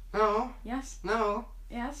 Yeah. No. Yes. No.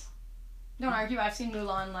 Yes. Don't argue. I've seen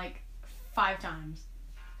Mulan like 5 times.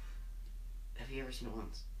 Have you ever seen it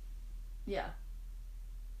once? Yeah.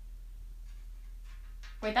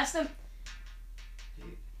 Wait, that's the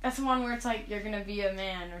one where it's like you're gonna be a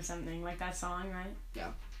man or something, like that song, right? Yeah.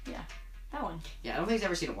 Yeah, that one. Yeah, I don't think he's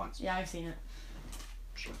ever seen it once. Yeah, I've seen it.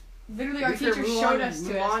 Sure. Literally, To our be fair, teacher Mulan, showed us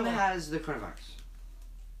to Mulan it. has the coronavirus.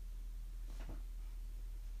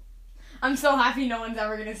 I'm so happy no one's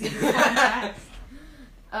ever gonna see this podcast.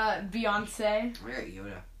 Beyonce, I got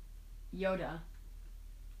Yoda. Yoda,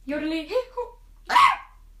 Yodeling.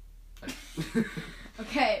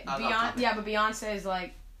 Okay, I love topic. yeah, but Beyonce is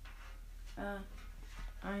like, Iowa.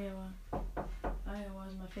 Iowa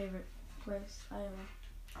is my favorite place. Iowa.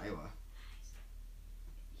 Iowa.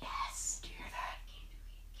 Yes. Do you hear that?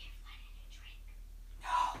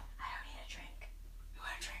 No. I don't need a drink. You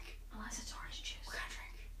want a drink? Unless it's orange juice. What kind of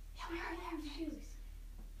drink? Yeah, we already have juice.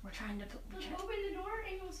 We're trying to. Open the door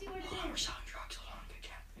and you'll see what it Hold on, we're is. selling drugs. Hold on, good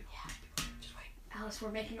job. Just wait. Alice,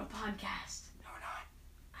 we're making a podcast. No, we're not.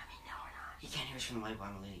 I mean, no, we're not. You can't hear us from the mic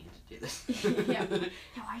while I'm letting you do this. Yeah.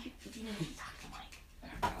 Yeah, why you didn't even talk to Mike?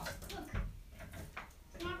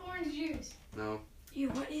 It's not orange juice. No. Ew,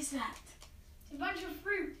 what is that? It's a bunch of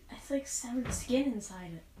fruit. It's like severed skin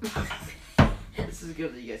inside it. This is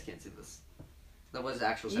good that you guys can't see this. That was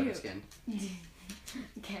actual severed Ew. skin.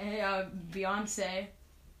 Okay, Beyonce.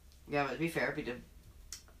 Yeah, but to be fair,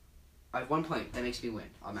 I have 1 point. That makes me win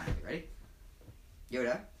automatically. Ready?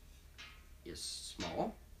 Yoda is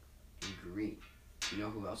small and green. You know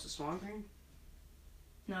who else is small and green?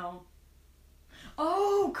 No.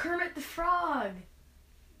 Oh, Kermit the Frog.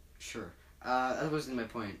 Sure. That wasn't my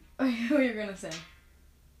point. What are you gonna say?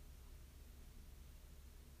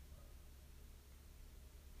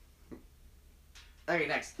 Okay,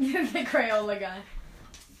 next. The Crayola guy.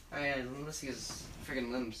 Alright, let's see his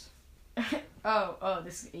friggin' limbs. Oh,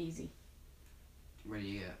 this is easy. What do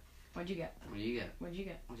you get? What'd you get? What do you get? What'd you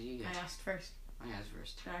get? What do you get? I asked first. I asked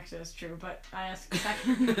first. Actually, that's true, but I asked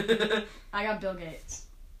second. I got Bill Gates,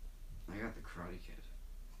 I got the Karate Kid.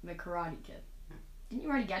 the Karate Kid. Didn't you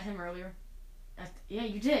already get him earlier? Yeah,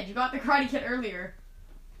 you did. You got the Karate Kid earlier.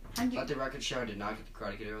 How'd you? Let the record show I did not get the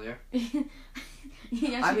Karate Kid earlier.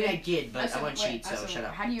 Yes, I you mean, I did. did, but I went Wait, cheat, so shut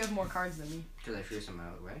up. How do you have more cards than me? Because I threw some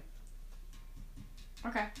out of the way.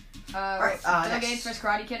 Okay. Alright, Bill next. Gates versus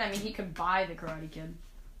Karate Kid. I mean, he could buy the Karate Kid.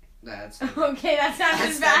 That's Okay, that's not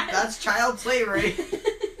as bad. that's child slavery.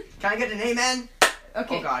 Can I get an amen?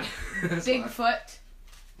 Okay. Oh God. That's loud. Bigfoot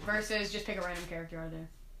versus just pick a random character out of there.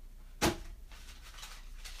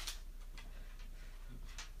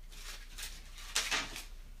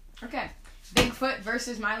 Okay. Bigfoot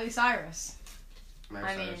versus Miley Cyrus. Miley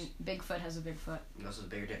I Cyrus. mean, Bigfoot has a Bigfoot. He also has a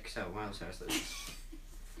bigger dick, so Miley Cyrus does.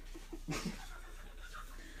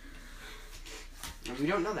 And we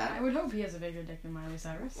don't know I that. would hope he has a bigger dick than Miley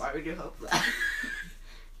Cyrus. Why would you hope that?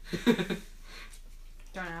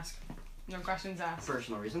 Don't ask. No questions asked.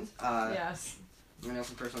 Personal reasons. Yes. And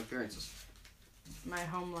also personal experiences. My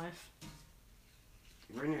home life.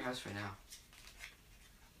 We're in your house right now.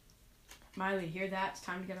 Miley, hear that? It's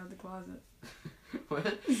time to get out of the closet. What?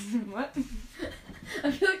 What?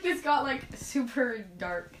 I feel like this got like super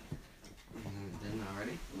dark. Didn't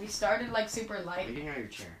already? We started like super Are light. you getting out of your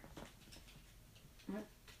chair?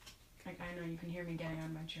 Like, I know you can hear me getting out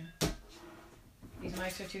of my chair. These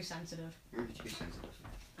mics are too sensitive. You're too sensitive.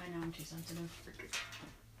 I know I'm too sensitive.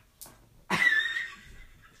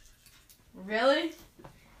 Really?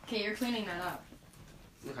 Okay, you're cleaning that up.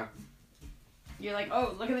 Okay. You're like,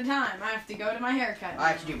 oh, look at the time. I have to go to my haircut. I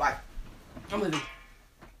have to do. Bye. I'm leaving.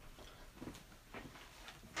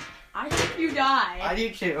 I hope you die. I do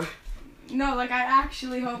too. No, like, I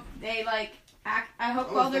actually hope they, like, I hope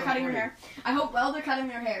Oh, while it's they're not cutting your recording. hair. I hope while they're cutting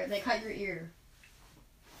your hair, they cut your ear.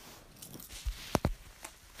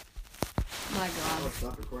 My Oh, God.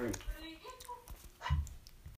 stop recording.